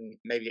 100 and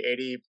maybe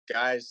 80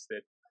 guys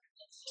that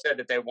said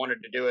that they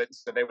wanted to do it.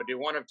 So they would do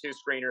one of two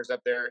screeners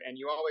up there, and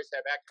you always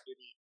have active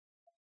duty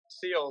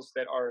SEALs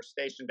that are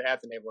stationed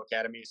at the Naval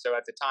Academy. So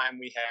at the time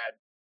we had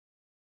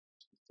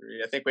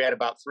I think we had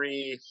about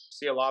 3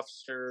 SEAL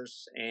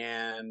officers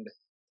and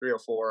 3 or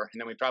 4,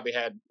 and then we probably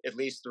had at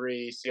least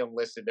 3 SEAL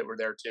enlisted that were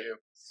there too.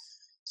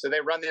 So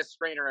they run this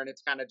screener, and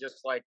it's kind of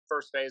just like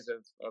first phase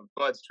of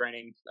BUDS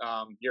training.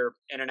 You're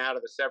in and out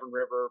of the Severn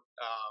River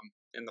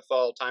in the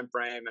fall time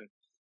frame, and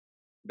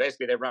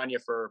basically they run you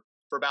for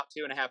about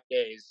 2.5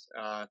 days.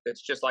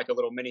 It's just like a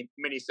little mini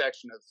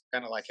section of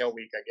kind of like Hell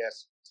Week, I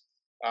guess.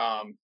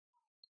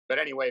 But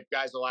anyway,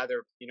 guys will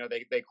either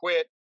they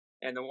quit,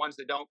 and the ones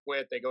that don't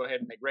quit, they go ahead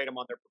and they grade them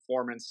on their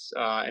performance,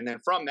 and then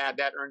from that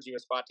earns you a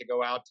spot to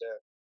go out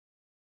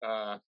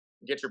to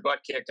get your butt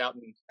kicked out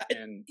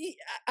and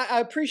I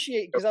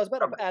appreciate, because I was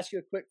about to ask you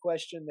a quick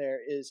question there,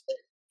 is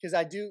because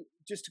I do,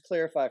 just to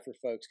clarify for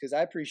folks, because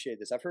I appreciate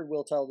this. I've heard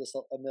Will tell this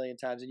a million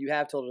times, and you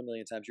have told it a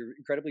million times. You're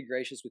incredibly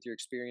gracious with your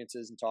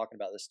experiences and talking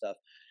about this stuff.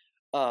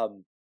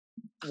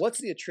 What's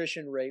the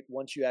attrition rate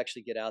once you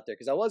actually get out there?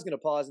 Because I was going to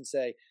pause and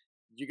say,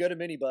 you go to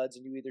mini buds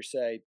and you either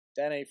say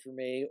that ain't for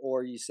me,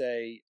 or you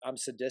say I'm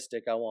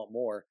sadistic, I want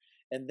more,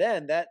 and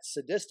then that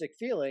sadistic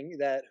feeling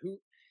that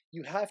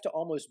you have to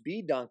almost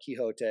be Don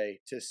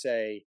Quixote to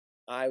say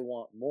I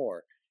want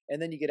more,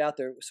 and then you get out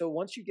there. So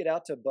once you get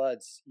out to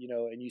buds,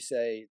 and you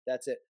say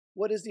that's it,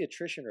 what is the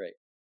attrition rate?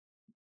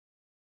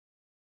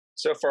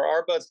 So for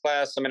our buds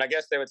class, I mean, I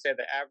guess they would say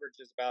the average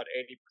is about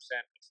 80%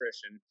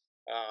 attrition.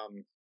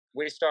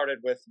 We started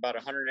with about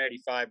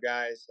 185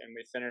 guys, and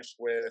we finished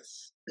with,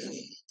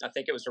 I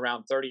think it was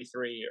around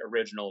 33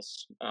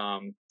 originals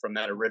from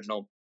that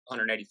original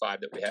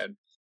 185 that we had.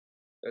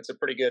 That's a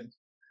pretty good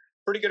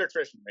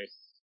attrition rate.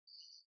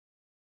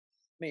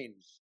 I mean,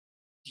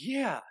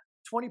 yeah,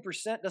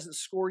 20% doesn't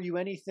score you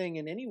anything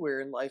in anywhere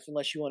in life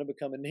unless you want to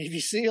become a Navy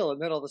SEAL, and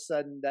then all of a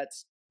sudden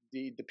that's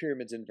the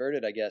pyramid's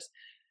inverted, I guess.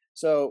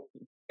 So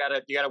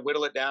you gotta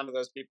whittle it down to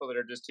those people that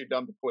are just too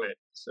dumb to quit.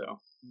 So.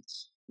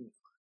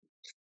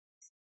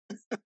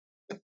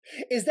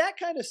 Is that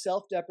kind of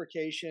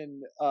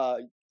self-deprecation?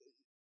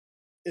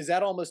 Is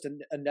that almost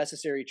a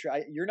necessary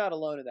try? You're not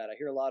alone in that. I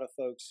hear a lot of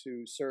folks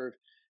who serve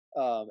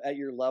at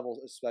your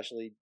level,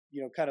 especially,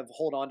 kind of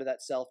hold on to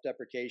that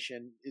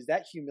self-deprecation. Is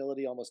that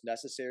humility almost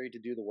necessary to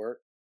do the work?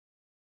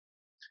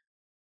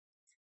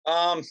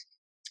 I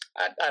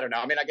don't know.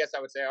 I mean, I guess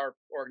I would say our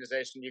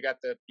organization, you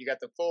got the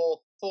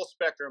full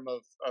spectrum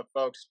of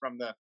folks, from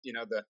the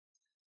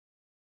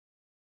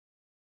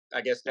I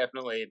guess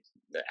definitely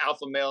the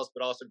alpha males,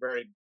 but also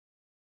very,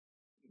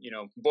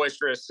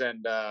 boisterous,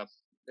 and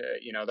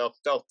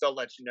they'll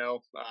let you know.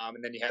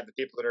 And then you have the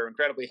people that are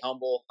incredibly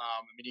humble.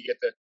 I mean,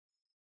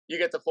 you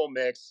get the full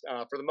mix.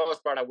 For the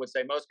most part, I would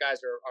say most guys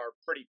are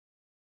pretty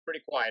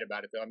quiet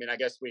about it, though. I mean, I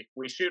guess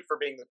we shoot for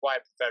being the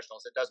quiet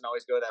professionals. It doesn't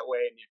always go that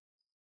way, and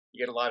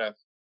you get a lot of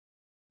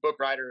book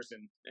writers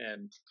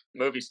and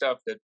movie stuff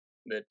that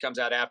comes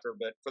out after.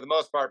 But for the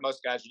most part,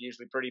 most guys are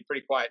usually pretty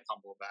quiet and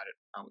humble about it,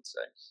 I would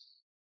say.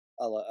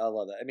 I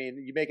love that. I mean,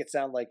 you make it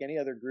sound like any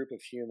other group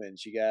of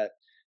humans. You got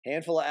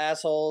handful of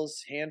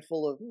assholes,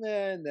 handful of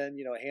men, then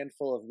a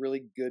handful of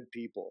really good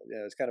people.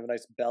 It's kind of a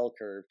nice bell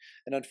curve.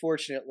 And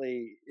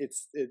unfortunately,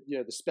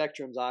 the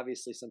spectrums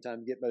obviously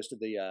sometimes get most of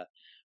the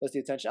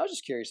attention. I was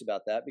just curious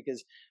about that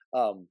because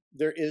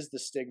there is the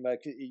stigma.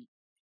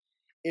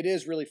 It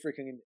is really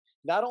freaking.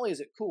 Not only is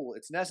it cool,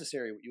 it's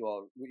necessary what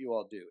you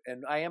all do.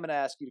 And I am going to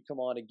ask you to come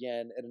on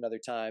again at another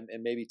time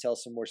and maybe tell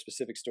some more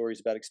specific stories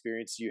about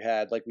experiences you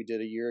had, like we did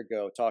a year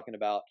ago, talking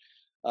about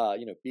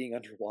being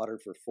underwater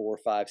for 4,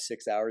 5,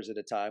 6 hours at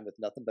a time with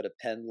nothing but a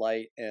pen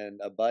light and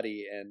a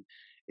buddy. And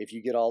if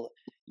you get all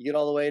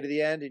the way to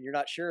the end and you're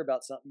not sure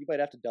about something, you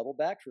might have to double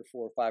back for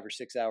 4 or 5 or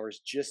 6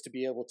 hours just to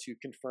be able to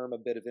confirm a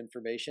bit of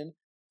information,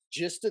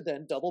 just to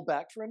then double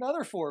back for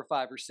another 4 or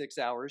 5 or 6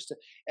 hours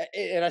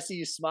and I see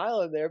you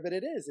smiling there, but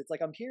it's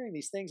like, I'm hearing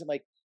these things. I'm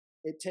like,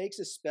 it takes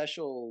a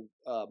special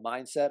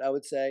mindset, I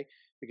would say,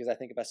 because I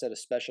think if I said a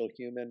special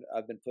human,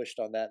 I've been pushed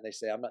on that, and they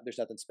say there's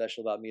nothing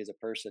special about me as a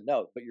person.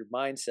 No, but your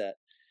mindset,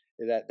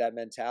 that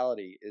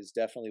mentality is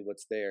definitely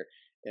what's there.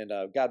 And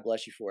God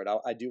bless you for it.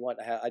 I do want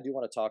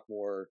to talk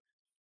more.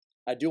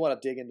 I do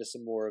want to dig into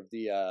some more of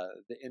the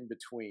in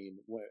between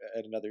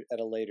at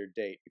a later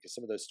date, because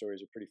some of those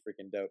stories are pretty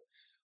freaking dope.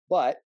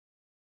 But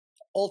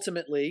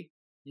ultimately,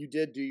 you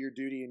did do your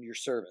duty in your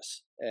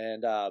service.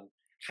 And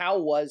how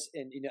was,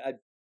 and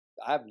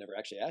I've never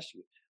actually asked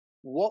you,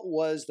 what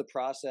was the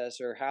process,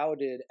 or how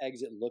did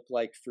exit look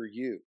like for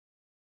you?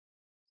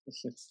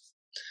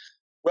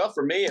 Well,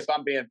 for me, if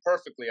I'm being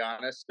perfectly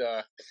honest,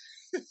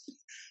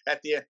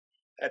 at the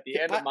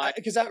end of my,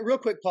 because real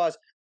quick pause.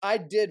 I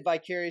did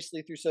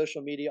vicariously through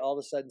social media all of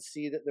a sudden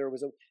see that there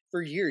was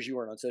for years you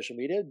weren't on social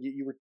media.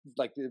 You were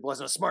like, it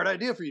wasn't a smart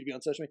idea for you to be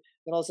on social media.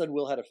 Then all of a sudden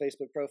Will had a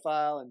Facebook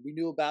profile, and we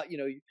knew about,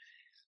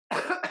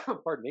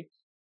 pardon me.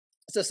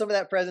 So some of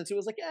that presence, it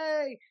was like,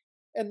 hey,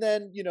 and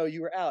then,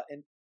 you were out.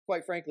 And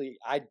quite frankly,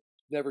 I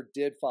never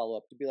did follow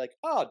up to be like,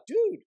 oh,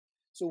 dude.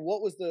 So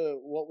what was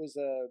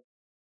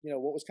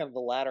kind of the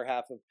latter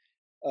half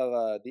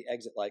of the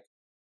exit like?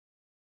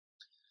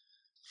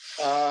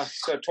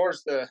 So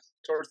towards the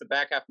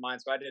back half of mine,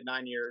 so I did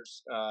 9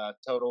 years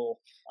total.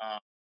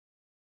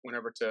 Went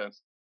over to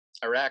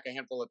Iraq a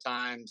handful of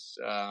times,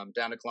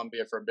 down to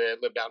Colombia for a bit,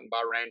 lived out in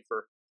Bahrain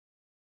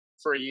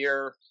for a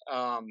year.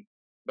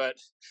 But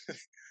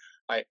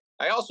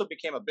I also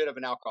became a bit of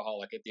an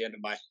alcoholic at the end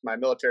of my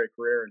military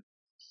career.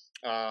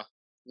 And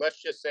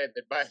let's just say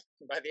that by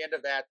the end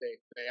of that,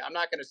 I'm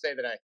not going to say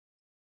that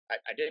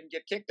I didn't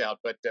get kicked out,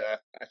 but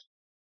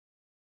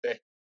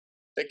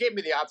they gave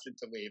me the option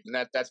to leave,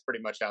 and that's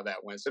pretty much how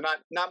that went. So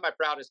not my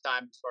proudest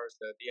time as far as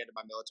the end of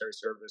my military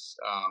service,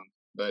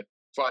 but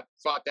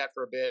fought that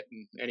for a bit.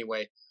 And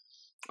anyway,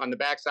 on the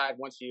backside,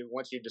 once you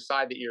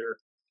decide that you're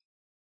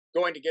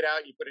going to get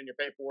out, you put in your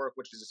paperwork,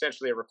 which is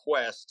essentially a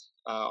request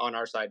on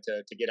our side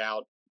to get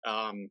out.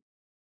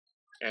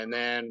 And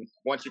then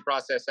once you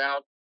process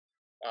out,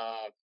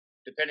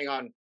 depending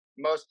on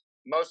most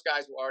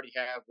guys will already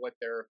have what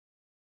their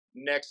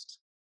next,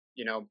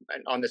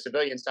 on the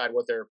civilian side,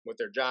 what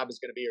their job is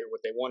going to be or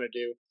what they want to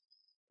do.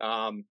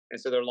 And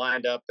so they're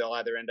lined up. They'll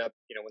either end up,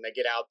 when they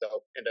get out,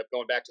 they'll end up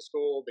going back to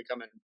school,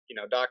 becoming,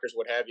 doctors,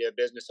 what have you,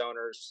 business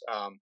owners.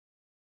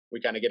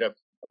 We kind of get a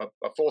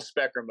full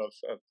spectrum of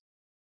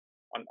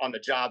on the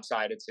job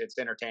side. It's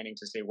entertaining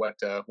to see what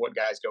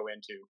guys go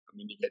into. I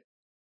mean, you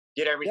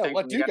get everything. Yeah,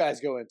 what do guys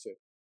go into?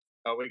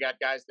 We got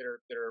guys that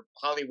are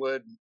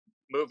Hollywood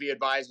movie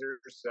advisors,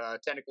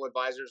 technical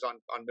advisors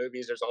on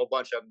movies. There's a whole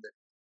bunch of them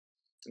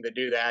that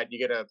do that. You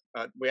get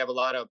we have a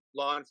lot of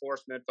law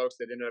enforcement folks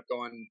that ended up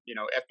going,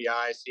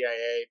 FBI,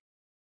 CIA.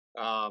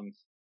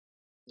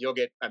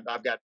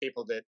 I've got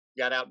people that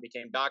got out and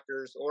became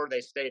doctors, or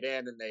they stayed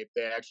in and they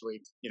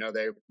actually,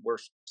 they were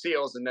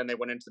SEALs and then they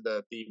went into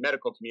the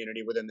medical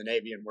community within the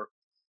Navy and were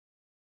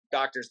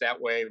doctors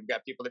that way. We've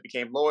got people that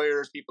became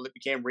lawyers, people that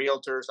became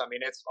realtors. I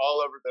mean, it's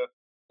all over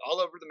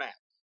the map.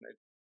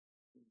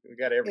 We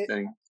got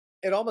everything.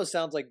 It almost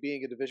sounds like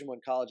being a Division I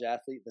college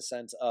athlete in the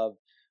sense of,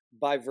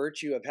 by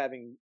virtue of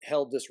having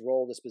held this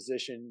role, this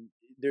position,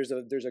 there's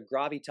a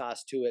gravitas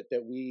to it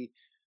that we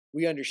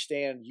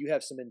understand. You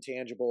have some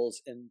intangibles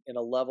and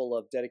a level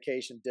of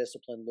dedication,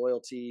 discipline,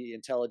 loyalty,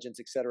 intelligence,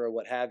 etc.,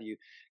 what have you.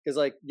 Because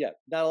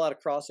not a lot of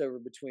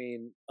crossover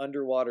between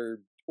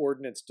underwater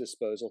ordnance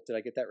disposal. Did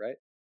I get that right?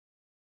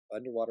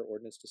 Underwater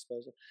ordnance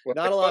disposal. Well,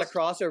 not a lot of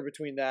crossover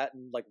between that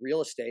and like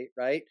real estate,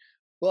 right?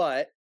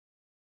 But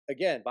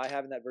again, by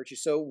having that virtue.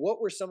 So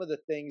what were some of the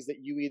things that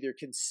you either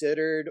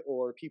considered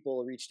or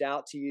people reached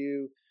out to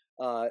you?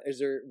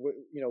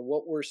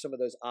 What were some of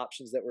those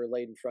options that were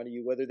laid in front of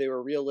you, whether they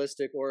were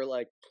realistic or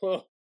like,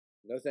 no,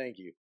 thank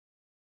you?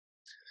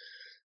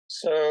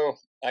 So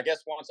I guess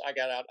once I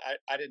got out,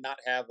 I did not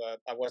have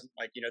I wasn't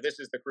like, this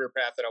is the career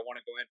path that I want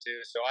to go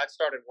into. So I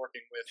started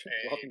working with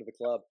welcome to the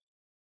club.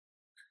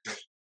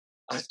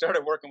 I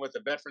started working with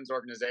a veterans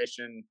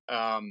organization,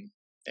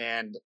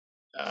 and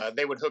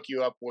they would hook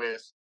you up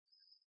with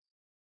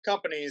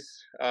companies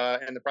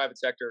in the private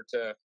sector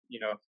to,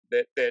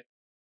 that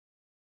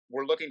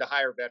were looking to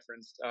hire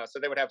veterans. So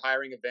they would have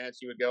hiring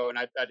events. You would go, and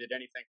I did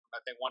anything. I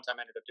think one time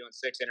I ended up doing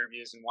 6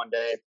 interviews in one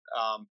day.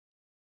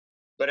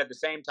 But at the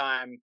same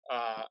time,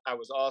 I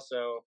was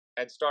also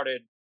had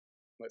started,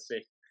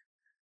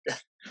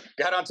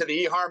 got onto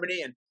the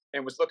eHarmony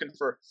and was looking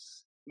for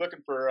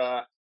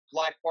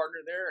life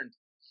partner there. And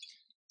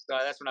so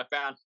that's when I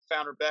found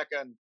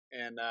Rebecca,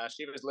 and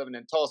she was living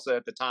in Tulsa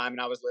at the time,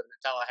 and I was living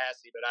in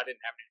Tallahassee, but I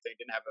didn't have anything,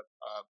 didn't have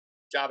a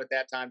job at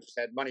that time, just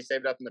had money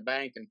saved up in the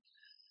bank. And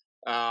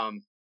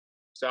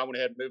so I went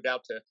ahead and moved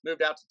out to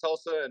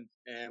Tulsa.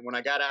 And when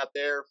I got out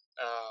there,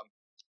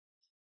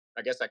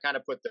 I guess I kind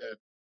of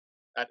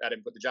I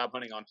didn't put the job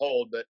hunting on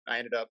hold, but I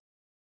ended up,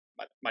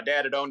 my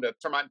dad had owned a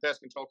termite and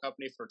pest control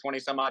company for 20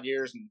 some odd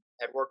years and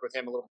had worked with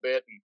him a little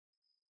bit. And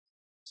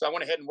so I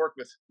went ahead and worked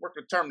with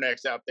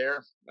Terminex out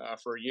there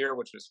for a year,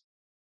 which was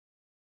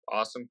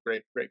awesome.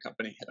 Great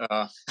company.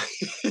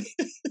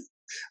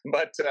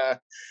 But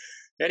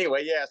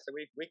anyway, yeah, so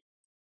we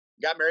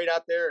got married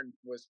out there and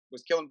was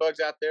killing bugs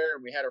out there,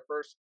 and we had our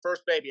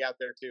first baby out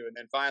there too. And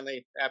then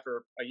finally,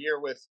 after a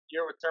year with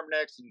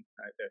Terminex, and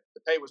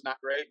the pay was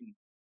not great, and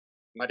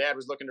my dad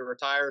was looking to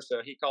retire,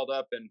 so he called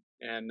up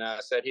and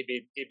said he'd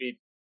be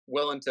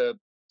willing to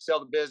sell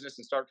the business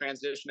and start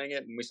transitioning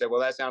it. And we said,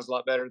 well, that sounds a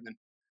lot better than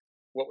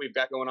what we've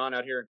got going on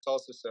out here in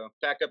Tulsa. So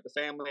packed up the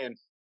family and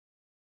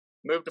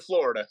moved to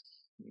Florida.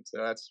 And so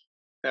that's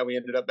how we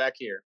ended up back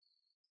here.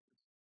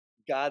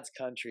 God's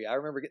country. I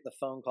remember getting the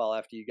phone call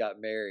after you got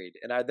married.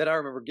 And I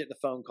remember getting the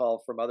phone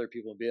call from other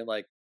people and being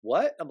like,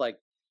 what? I'm like,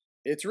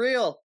 it's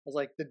real. I was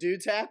like, the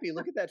dude's happy.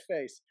 Look at that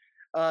face.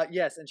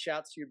 Yes. And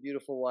shouts to your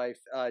beautiful wife.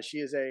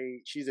 She's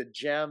a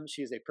gem.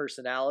 She is a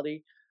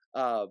personality.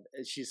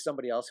 She's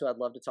somebody else who I'd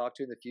love to talk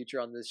to in the future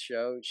on this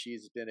show.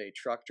 She's been a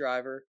truck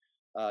driver.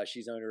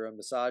 She's owned her own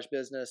massage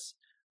business.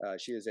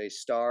 She is a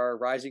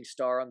rising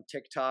star on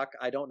TikTok.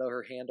 I don't know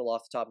her handle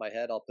off the top of my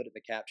head. I'll put it in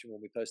the caption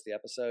when we post the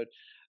episode.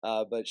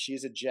 But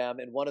she's a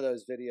gem. In one of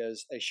those videos,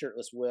 a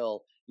shirtless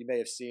Will, you may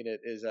have seen it,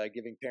 is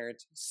giving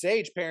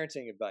sage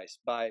parenting advice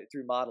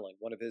through modeling.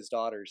 One of his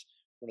daughters,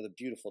 one of the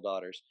beautiful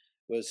daughters,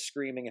 was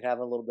screaming and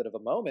having a little bit of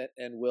a moment,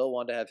 and Will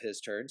wanted to have his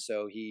turn,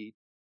 so he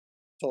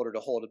told her to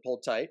hold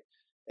tight.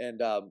 And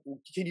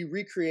can you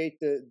recreate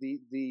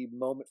the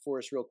moment for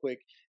us real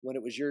quick when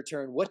it was your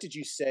turn? What did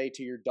you say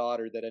to your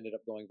daughter that ended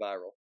up going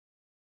viral?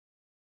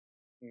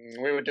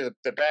 We would do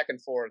the back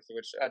and forth,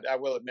 which I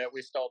will admit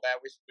we stalled that.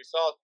 We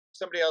saw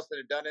somebody else that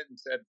had done it and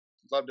said,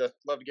 love to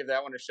give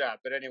that one a shot.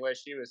 But anyway,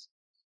 she was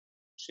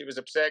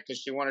upset because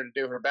she wanted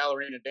to do her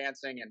ballerina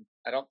dancing, and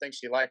I don't think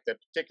she liked the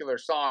particular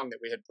song that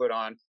we had put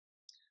on,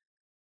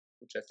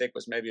 which I think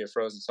was maybe a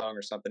Frozen song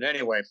or something.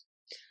 Anyway,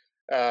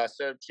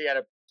 So she had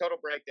a total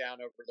breakdown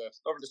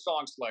over the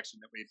song selection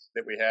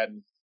that we had.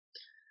 And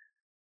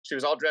she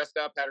was all dressed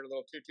up, had her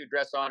little tutu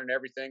dress on and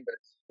everything, but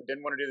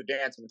didn't want to do the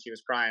dance when she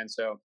was crying.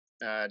 So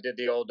did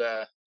the old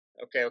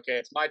okay,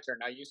 it's my turn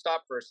now. You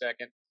stop for a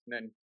second, and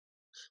then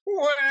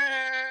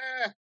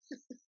wah!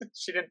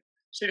 she didn't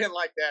she didn't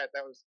like that.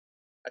 That was,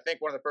 I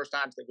think, one of the first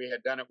times that we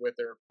had done it with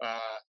her.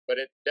 But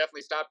it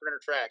definitely stopped her in her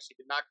tracks. She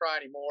did not cry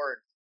anymore,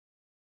 and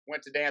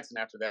went to dancing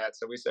after that.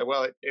 So we said,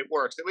 well, it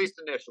works, at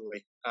least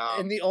initially.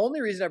 And the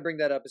only reason I bring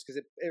that up is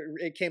because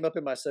it came up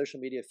in my social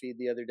media feed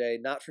the other day,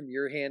 not from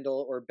your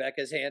handle or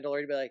Becca's handle or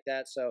anybody like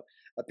that. So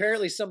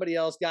apparently somebody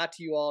else got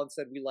to you all and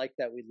said, we like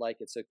that, we'd like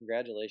it. So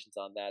congratulations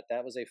on that.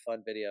 That was a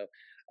fun video.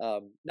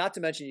 Not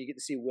to mention you get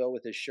to see Will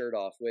with his shirt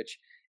off, which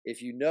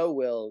if you know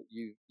Will,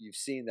 you've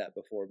seen that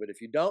before. But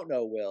if you don't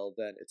know Will,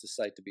 then it's a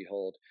sight to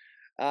behold.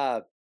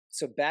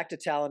 So back to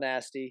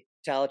Tallahassee,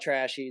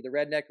 Tallatrashy, the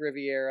Redneck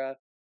Riviera.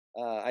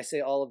 I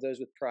say all of those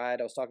with pride.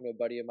 I was talking to a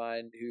buddy of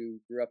mine who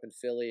grew up in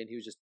Philly, and he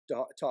was just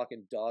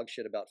talking dog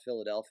shit about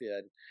Philadelphia.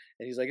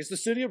 And he's like, it's the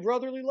city of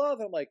brotherly love.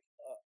 And I'm like,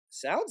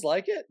 sounds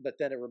like it. But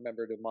then I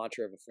remembered a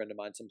mantra of a friend of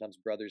mine. Sometimes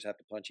brothers have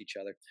to punch each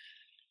other.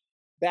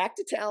 Back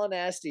to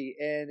Tallahassee.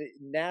 And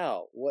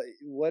now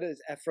what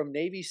is from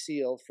Navy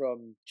SEAL,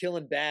 from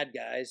killing bad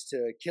guys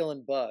to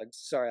killing bugs.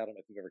 Sorry, I don't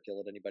know if you've ever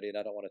killed anybody, and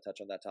I don't want to touch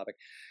on that topic.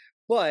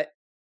 But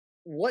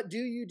what do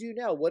you do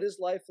now? What is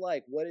life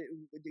like?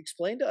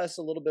 Explain to us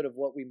a little bit of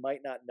what we might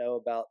not know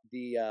about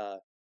the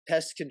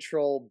pest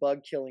control bug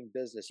killing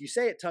business. You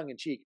say it tongue in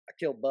cheek, I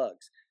kill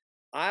bugs.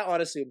 I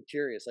honestly am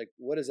curious. Like,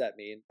 what does that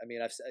mean? I mean,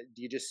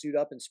 do you just suit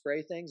up and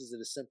spray things? Is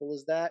it as simple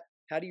as that?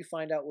 How do you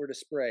find out where to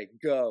spray?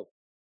 Go.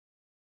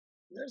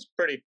 There's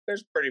pretty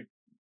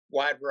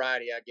wide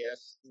variety, I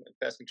guess.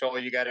 Pest control,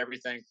 you got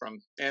everything from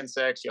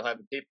insects. You'll have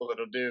the people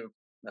that'll do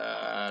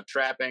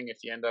trapping if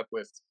you end up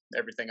with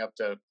everything up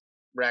to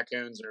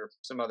raccoons or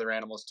some other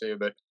animals too,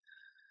 but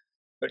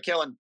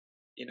killing,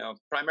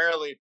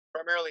 primarily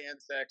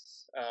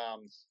insects.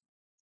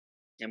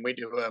 And we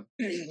do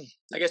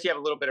I guess you have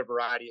a little bit of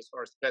variety as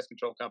far as the pest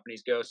control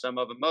companies go.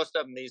 Most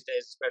of them these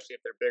days, especially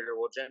if they're bigger,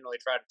 will generally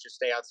try to just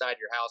stay outside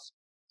your house.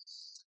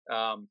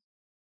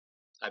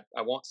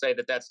 I won't say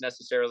that that's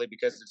necessarily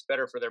because it's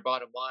better for their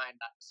bottom line,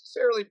 not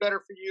necessarily better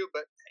for you,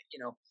 but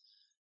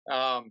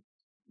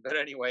but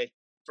anyway,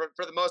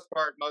 for the most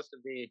part, most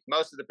of the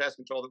pest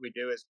control that we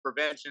do is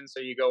prevention.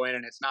 So you go in,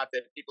 and it's not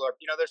that people are,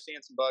 they're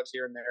seeing some bugs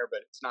here and there,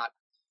 but it's not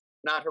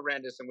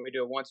horrendous. And we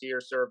do a once a year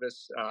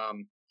service.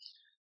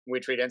 We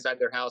treat inside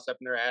their house, up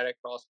in their attic,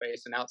 crawl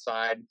space, and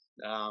outside,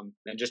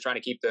 and just trying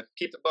to keep the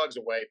bugs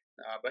away.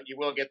 But you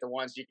will get the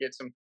ones, you get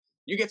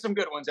some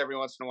good ones every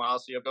once in a while.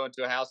 So you'll go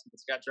into a house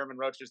that's got German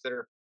roaches that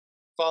are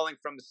falling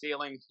from the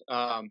ceiling,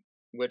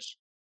 which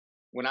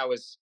when I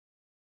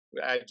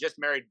just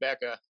married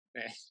Becca,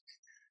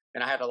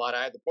 and I had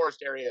the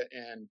poorest area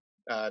in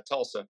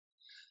Tulsa.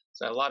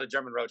 So I had a lot of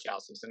German roach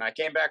houses. And I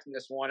came back from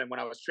this one, and when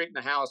I was treating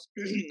the house,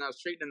 I was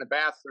treating in the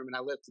bathroom, and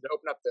I lifted to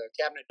open up the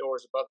cabinet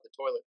doors above the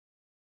toilet.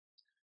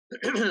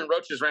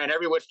 Roaches ran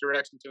every which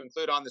direction, to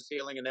include on the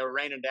ceiling, and they were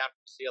raining down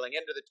from the ceiling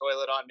into the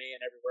toilet, on me,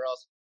 and everywhere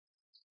else,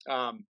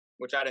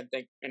 which I didn't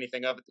think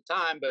anything of at the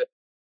time. But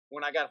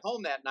when I got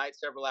home that night,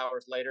 several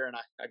hours later, and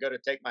I go to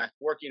take my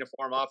work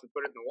uniform off and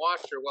put it in the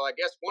washer, well, I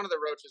guess one of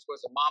the roaches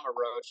was a mama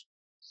roach,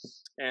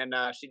 and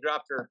she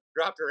dropped her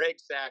egg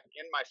sac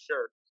in my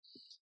shirt.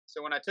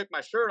 So when I took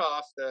my shirt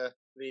off, the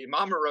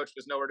mama roach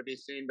was nowhere to be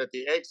seen, but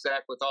the egg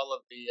sac with all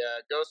of the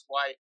ghost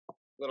white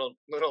little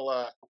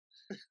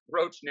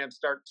roach nymphs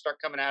start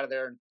coming out of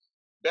there. And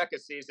Becca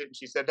sees it, and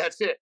she said,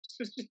 "That's it."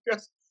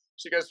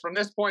 She goes, "From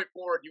this point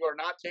forward, you are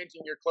not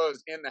changing your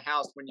clothes in the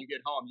house when you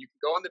get home. You can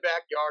go in the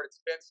backyard;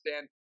 it's fenced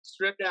in.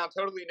 Strip down,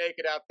 totally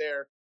naked out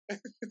there,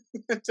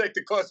 take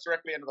the clothes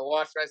directly into the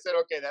washer." I said,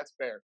 "Okay, that's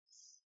fair."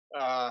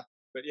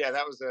 But yeah,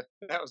 that was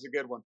a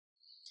good one.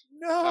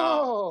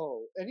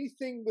 No,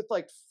 anything with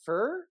like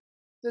fur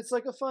that's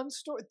like a fun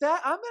story.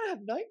 That I'm gonna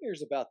have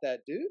nightmares about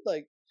that, dude.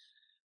 Like,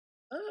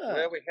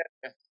 well,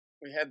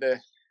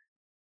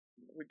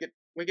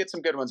 we get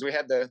some good ones. We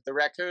had the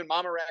raccoon,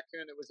 mama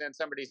raccoon, that was in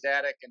somebody's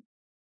attic, and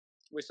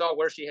we saw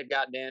where she had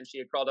gotten in. She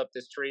had crawled up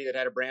this tree that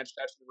had a branch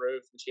touching the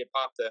roof, and she had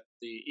popped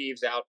the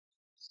eaves out.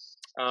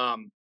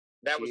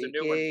 That was a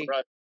new one for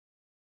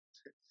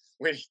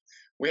us.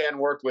 We hadn't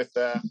worked with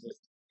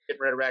getting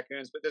rid of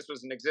raccoons, but this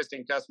was an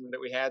existing customer that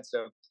we had,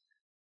 so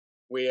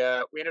we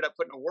ended up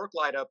putting a work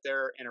light up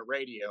there and a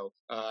radio,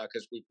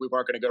 because we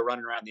weren't going to go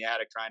running around the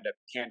attic trying to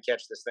hand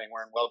catch this thing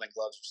wearing welding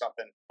gloves or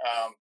something.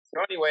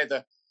 So anyway,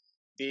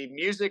 the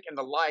music and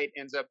the light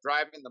ends up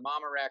driving the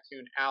mama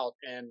raccoon out,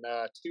 and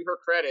to her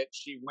credit,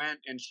 she went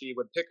and she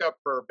would pick up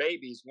her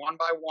babies one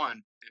by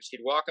one, and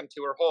she'd walk them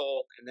to her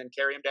hole and then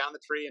carry them down the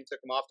tree and took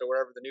them off to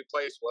wherever the new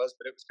place was.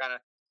 But it was kind of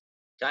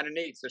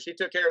neat. So she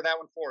took care of that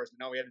one for us, and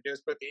all we had to do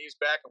was put the eaves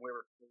back, and we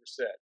were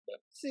set. But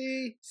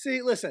see,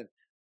 listen,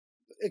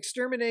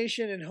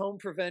 extermination and home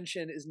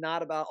prevention is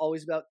not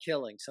always about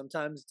killing.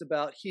 Sometimes it's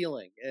about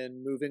healing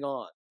and moving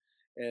on.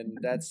 And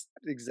that's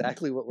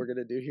exactly what we're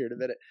gonna do here in a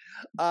minute.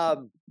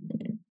 Um,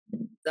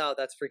 no,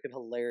 that's freaking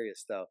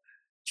hilarious though.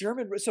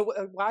 So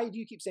why do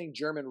you keep saying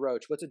German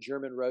roach? What's a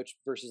German roach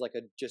versus like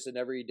a just an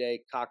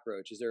everyday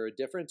cockroach? Is there a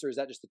difference, or is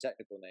that just the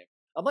technical name?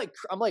 I'm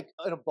like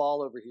in a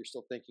ball over here,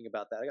 still thinking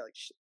about that. I got like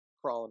shit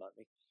crawling on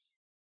me.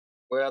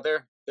 Well,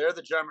 they're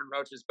the German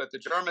roaches, but the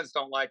Germans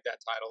don't like that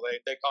title.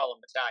 They call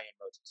them Italian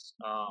roaches.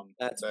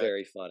 That's But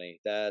very funny.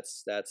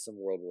 That's some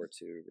World War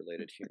II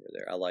related humor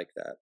there. I like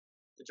that.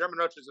 the German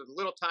roaches are the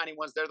little tiny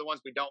ones. They're the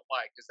ones we don't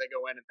like because they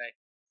go in and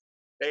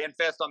they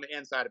infest on the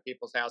inside of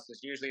people's houses,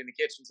 usually in the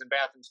kitchens and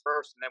bathrooms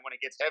first. And then when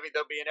it gets heavy,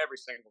 they'll be in every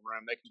single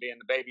room. They can be in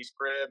the baby's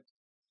crib,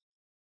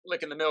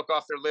 licking the milk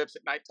off their lips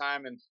at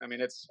nighttime. And I mean,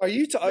 Are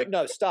you? they,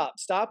 No,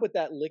 stop with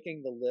that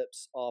licking the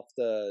lips off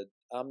the.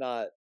 I'm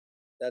not.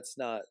 That's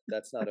not.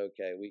 That's not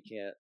okay. We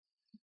can't.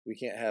 We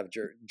can't have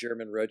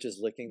German roaches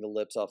licking the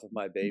lips off of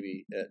my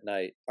baby at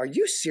night. Are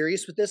you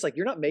serious with this? Like,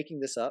 you're not making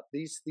this up.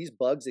 These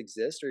bugs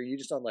exist, or are you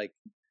just on like?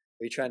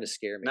 Are you trying to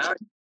scare me? no,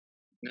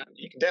 no,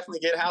 you can definitely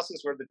get houses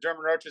where the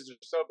German roaches are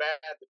so bad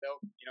that they'll,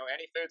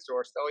 any food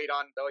source they'll eat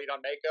on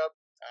makeup.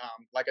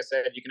 Like I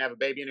said, you can have a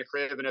baby in a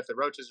crib, and if the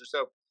roaches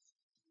are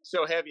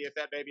so heavy, if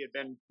that baby had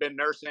been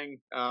nursing,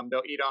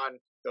 they'll eat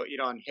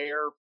on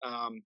hair.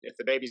 If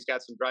the baby's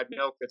got some dried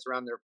milk that's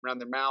around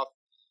their mouth,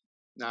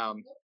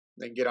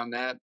 they can get on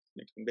that.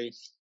 It can be.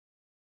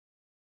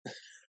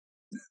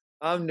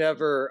 I'm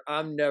never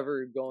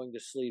going to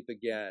sleep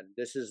again.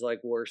 This is like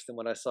worse than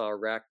when I saw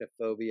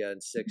arachnophobia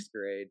in sixth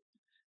grade,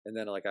 and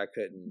then like I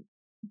couldn't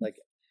like.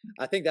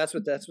 I think that's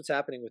what's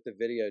happening with the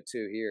video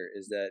too. Here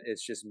is that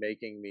it's just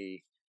making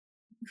me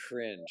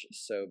cringe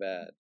so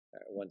bad. All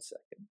right, 1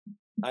 second.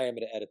 I am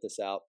going to edit this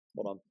out.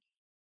 Hold on.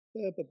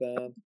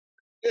 Ba-ba-bam.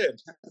 Good.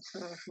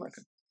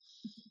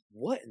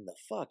 What in the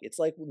fuck? It's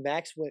like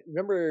Max went.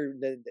 Remember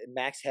the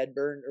Max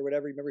Headburn or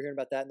whatever? Remember hearing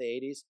about that in the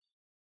 '80s?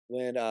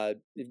 When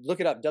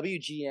look it up,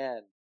 WGN.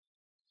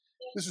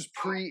 This was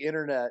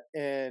pre-internet,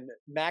 and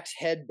Max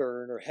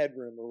Headburn or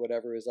Headroom or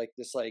whatever is like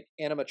this like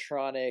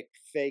animatronic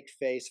fake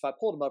face. If I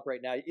pulled him up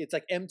right now, it's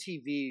like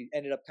MTV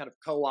ended up kind of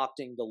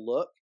co-opting the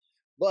look,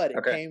 but it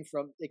Okay.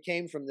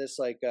 came from this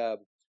like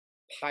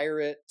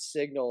pirate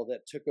signal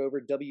that took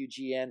over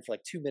WGN for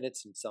like 2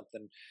 minutes and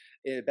something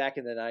back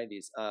in the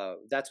 '90s.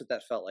 That's what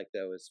that felt like,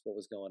 though, is what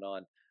was going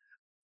on.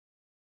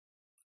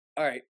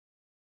 All right,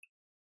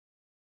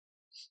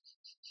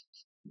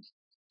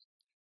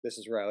 this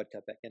is where I would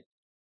cut back in.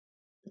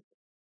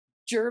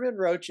 German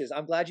roaches.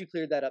 I'm glad you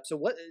cleared that up. So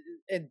what?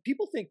 And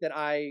people think that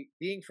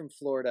being from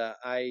Florida,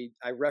 I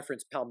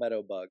reference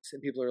palmetto bugs,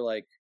 and people are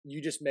like,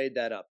 "You just made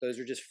that up. Those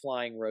are just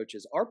flying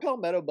roaches." Are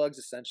palmetto bugs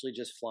essentially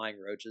just flying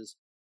roaches?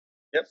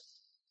 Yep.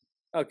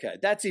 Okay,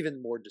 that's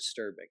even more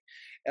disturbing.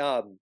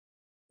 Um,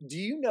 do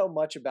you know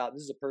much about?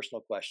 This is a personal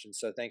question,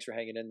 so thanks for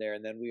hanging in there.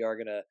 And then we're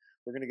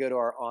gonna go to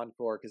our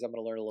encore because I'm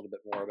gonna learn a little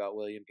bit more about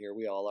William here.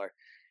 We all are.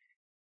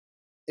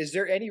 Is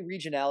there any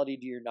regionality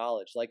to your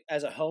knowledge? Like,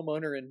 as a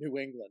homeowner in New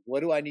England,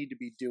 what do I need to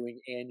be doing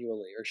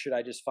annually? Or should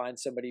I just find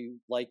somebody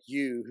like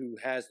you who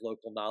has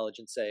local knowledge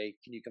and say,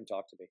 can you come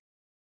talk to me?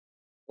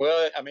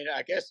 Well, I mean,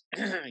 I guess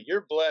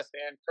you're blessed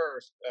and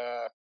cursed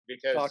Talk to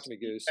because me,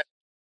 Goose.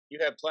 you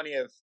have plenty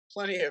of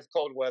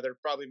cold weather,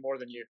 probably more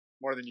than you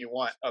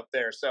want up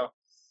there. So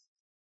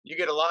you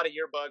get a lot of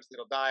earbugs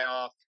that'll die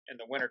off in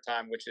the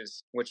wintertime, which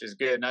is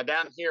good. Now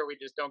down here we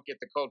just don't get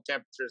the cold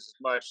temperatures as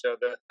much, so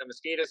the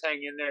mosquitoes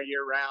hang in there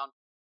year round.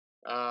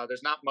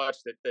 There's not much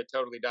that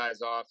totally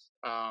dies off.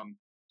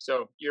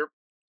 So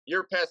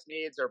your pest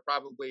needs are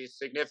probably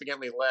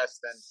significantly less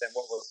than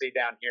what we'll see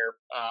down here.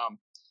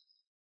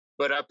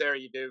 But up there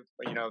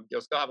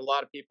you'll still have a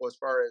lot of people as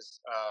far as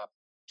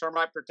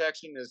termite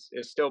protection is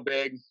still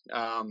big.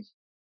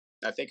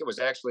 I think it was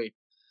actually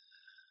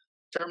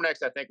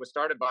Terminex, I think, was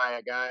started by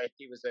a guy.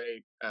 He was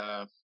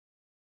a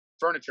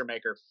furniture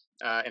maker,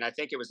 and I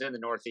think it was in the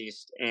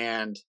Northeast.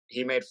 And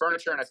he made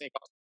furniture, and I think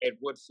also made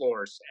wood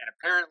floors. And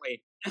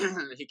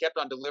apparently, he kept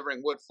on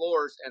delivering wood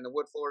floors, and the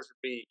wood floors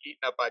would be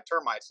eaten up by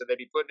termites. So they'd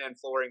be putting in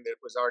flooring that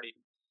was already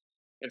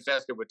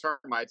infested with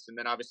termites, and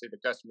then obviously the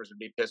customers would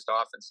be pissed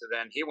off. And so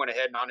then he went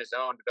ahead and on his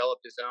own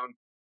developed his own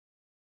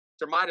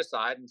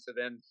termiticide, and so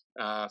then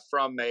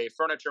from a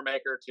furniture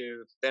maker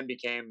to then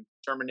became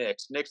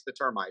Terminix. Nix the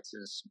termites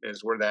is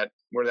where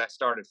that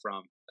started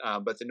from.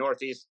 But the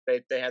Northeast, they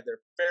had their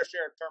fair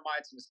share of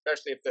termites, and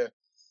especially if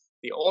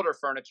the older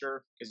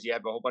furniture, because you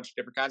have a whole bunch of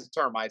different kinds of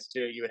termites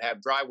too. You would have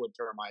drywood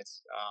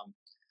termites.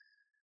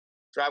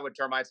 Drywood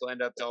termites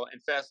they'll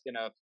infest in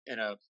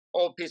a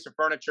old piece of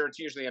furniture. It's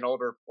usually in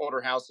older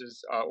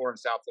houses or in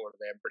South Florida.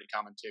 They have pretty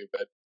common too,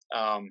 but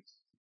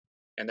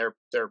and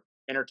they're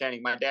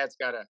entertaining. My dad's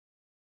got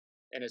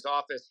in his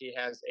office, he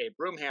has a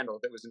broom handle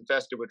that was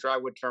infested with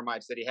drywood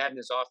termites that he had in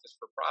his office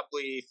for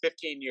probably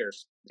 15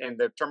 years, and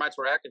the termites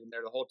were active in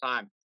there the whole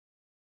time.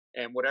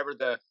 And whatever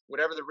the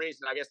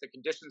reason, I guess the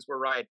conditions were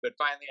right. But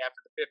finally,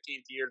 after the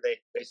 15th year,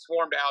 they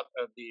swarmed out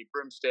of the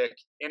broomstick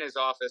in his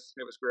office,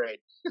 and it was great.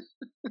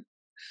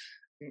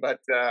 But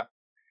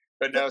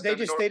but no, They so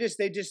the just,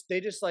 North. they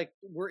just like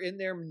were in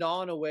there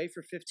gnawing away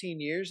for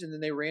 15 years, and then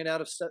they ran out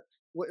of stuff.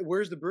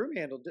 Where's the broom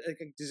handle?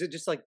 Does it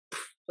just like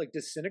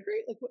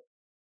disintegrate? Like what?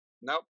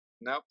 Nope,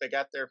 nope. They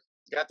got their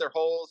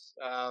holes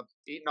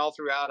eaten all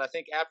throughout. I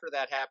think after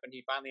that happened,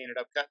 he finally ended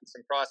up cutting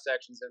some cross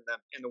sections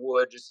in the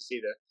wood just to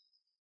see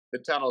the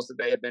tunnels that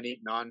they had been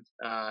eaten on.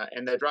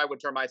 And the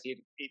drywood termites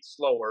eat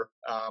slower,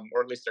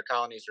 or at least their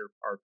colonies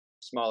are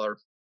smaller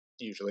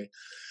usually.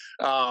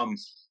 Um,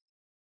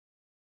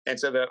 and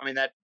so that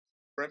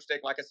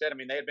broomstick, like I said, I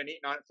mean, they had been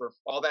eating on it for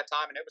all that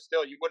time, and it was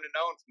still, you wouldn't have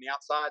known from the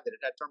outside that it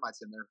had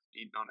termites in there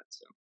eating on it.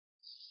 So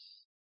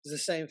It's the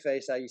same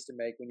face I used to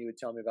make when you would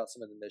tell me about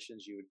some of the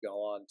missions you would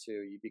go on to.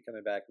 You'd be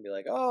coming back and be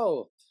like,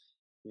 "Oh,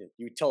 you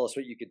would tell us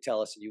what you could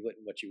tell us, and you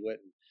wouldn't what you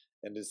wouldn't."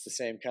 And it's the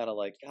same kind of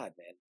like, God,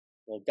 man.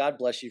 Well, God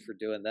bless you for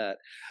doing that.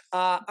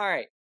 All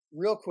right,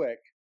 real quick,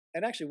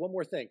 and actually, one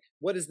more thing.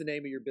 What is the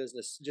name of your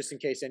business? Just in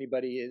case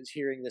anybody is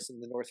hearing this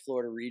in the North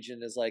Florida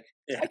region, is like,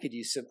 yeah, I could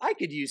use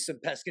some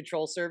pest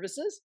control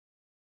services.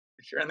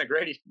 if you're in the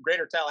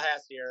greater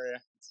Tallahassee area,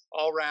 it's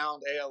all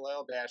round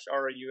ALL-ROUND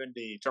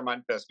termite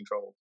and pest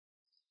control.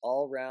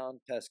 All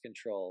round pest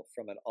control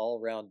from an all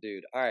round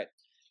dude. All right,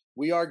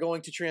 we are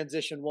going to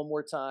transition one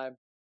more time,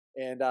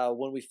 and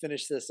when we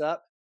finish this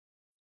up,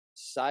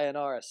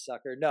 sayonara,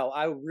 sucker. No,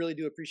 I really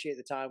do appreciate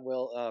the time,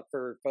 Will.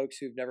 For folks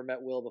who've never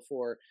met Will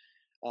before,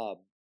 um,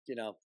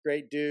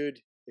 great dude.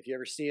 If you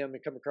ever see him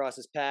and come across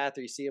his path,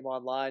 or you see him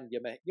online,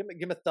 give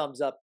him a thumbs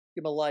up,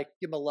 give him a like,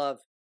 give him a love.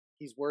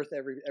 He's worth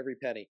every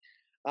penny.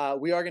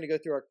 We are going to go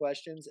through our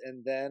questions,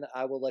 and then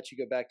I will let you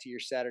go back to your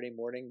Saturday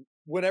morning.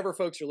 Whenever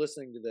folks are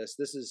listening to this,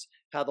 this is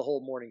how the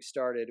whole morning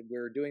started.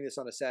 We're doing this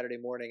on a Saturday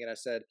morning, and I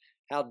said,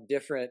 how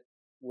different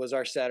was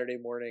our Saturday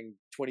morning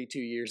 22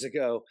 years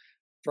ago?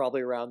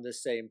 Probably around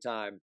this same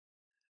time.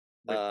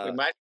 We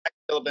might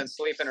still have been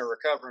sleeping or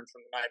recovering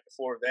from the night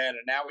before then,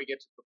 and now we get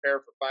to prepare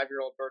for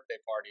 5-year-old birthday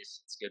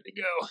parties. It's good to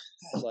go.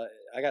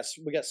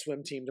 We got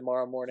swim team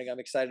tomorrow morning. I'm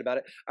excited about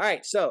it. All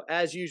right, so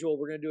as usual,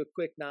 we're going to do a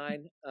quick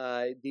 9.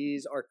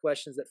 These are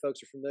questions that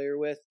folks are familiar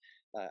with.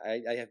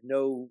 I have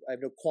no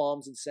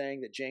qualms in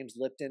saying that James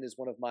Lipton is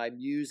one of my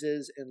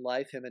muses in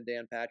life. Him and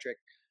Dan Patrick.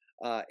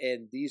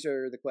 And these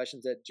are the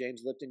questions that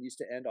James Lipton used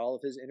to end all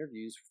of his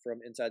interviews from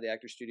Inside the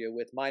Actors Studio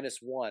with.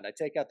 -1. I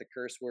take out the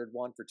curse word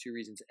 1 for 2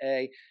 reasons.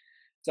 A,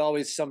 it's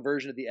always some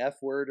version of the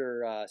F word,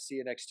 or see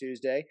you next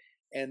Tuesday.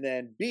 And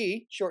then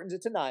B shortens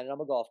it to 9. And I'm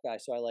a golf guy,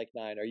 so I like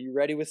 9. Are you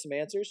ready with some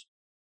answers?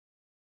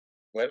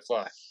 Let it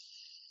fly.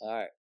 All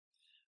right.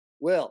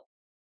 Will,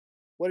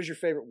 what is your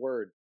favorite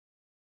word?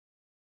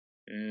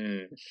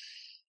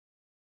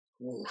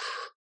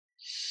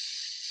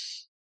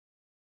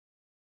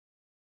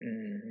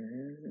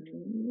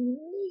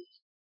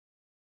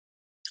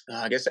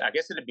 I guess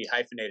it'd be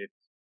hyphenated.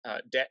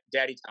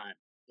 Daddy time.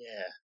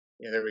 Yeah.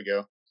 There we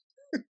go.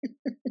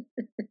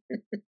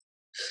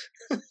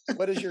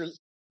 What is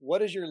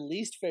your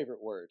least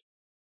favorite word?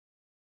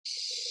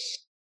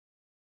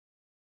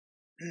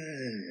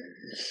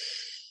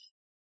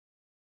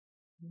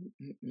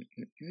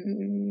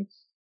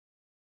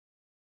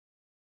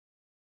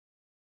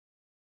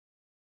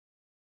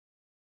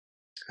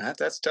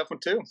 That's a tough one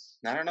too.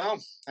 I don't know.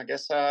 I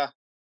guess.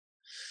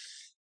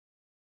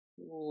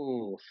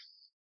 Ooh.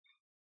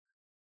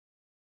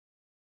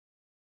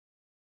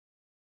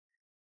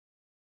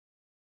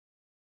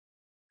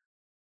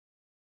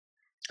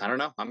 I don't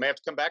know. I may have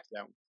to come back to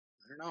that one.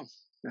 I don't know.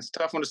 That's a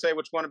tough one to say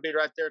which one would be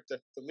right there at the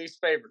least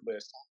favorite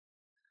list.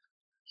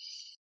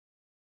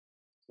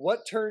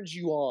 What turns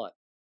you on?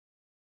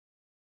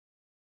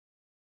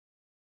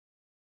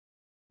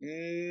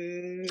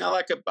 I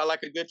like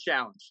a good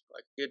challenge. I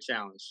like a good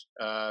challenge.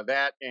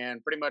 That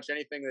and pretty much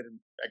anything that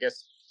I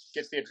guess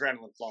gets the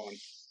adrenaline flowing.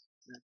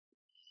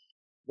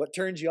 What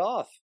turns you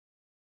off?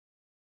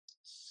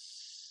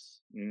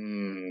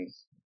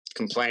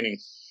 Complaining.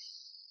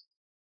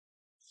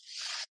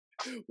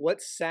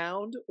 What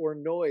sound or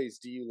noise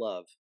do you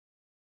love?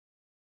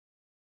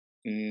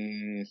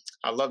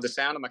 I love the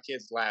sound of my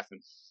kids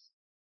laughing.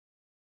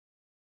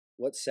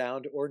 What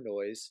sound or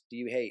noise do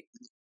you hate?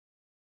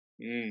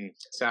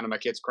 Sound of my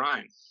kids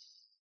crying.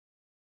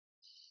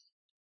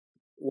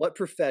 What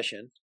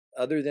profession,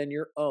 other than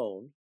your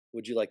own,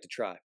 would you like to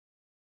try?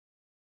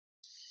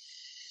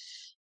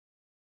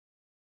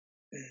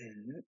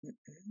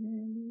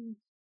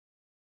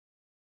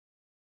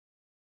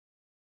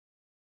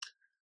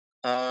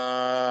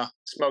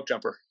 Smoke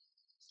jumper.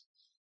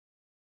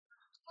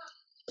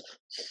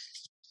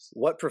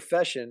 What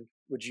profession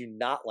would you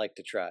not like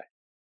to try?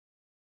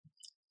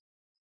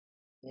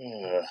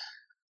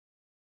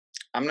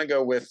 I'm gonna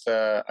go with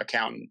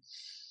accountant.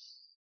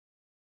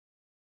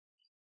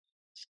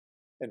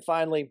 And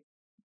finally,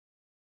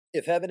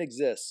 if heaven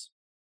exists,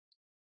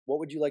 what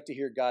would you like to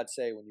hear God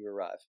say when you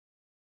arrive?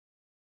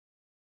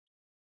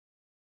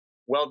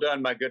 Well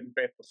done, my good and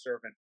faithful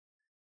servant.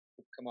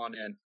 Come on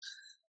in.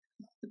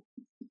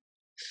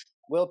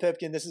 Will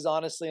Pipkin, this is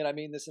honestly, and I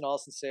mean this in all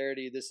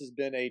sincerity, this has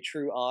been a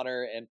true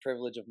honor and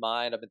privilege of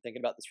mine. I've been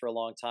thinking about this for a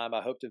long time.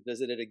 I hope to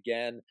visit it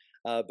again,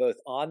 both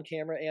on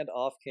camera and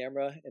off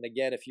camera. And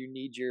again, if you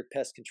need your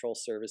pest control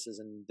services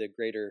in the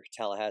greater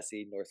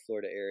Tallahassee, North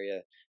Florida area,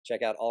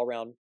 check out All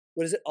Round.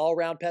 What is it? All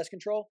Round Pest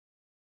Control.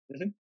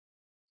 Mm-hmm.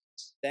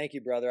 Thank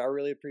you, brother. I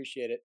really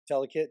appreciate it.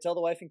 Tell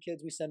the wife and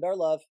kids we send our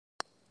love.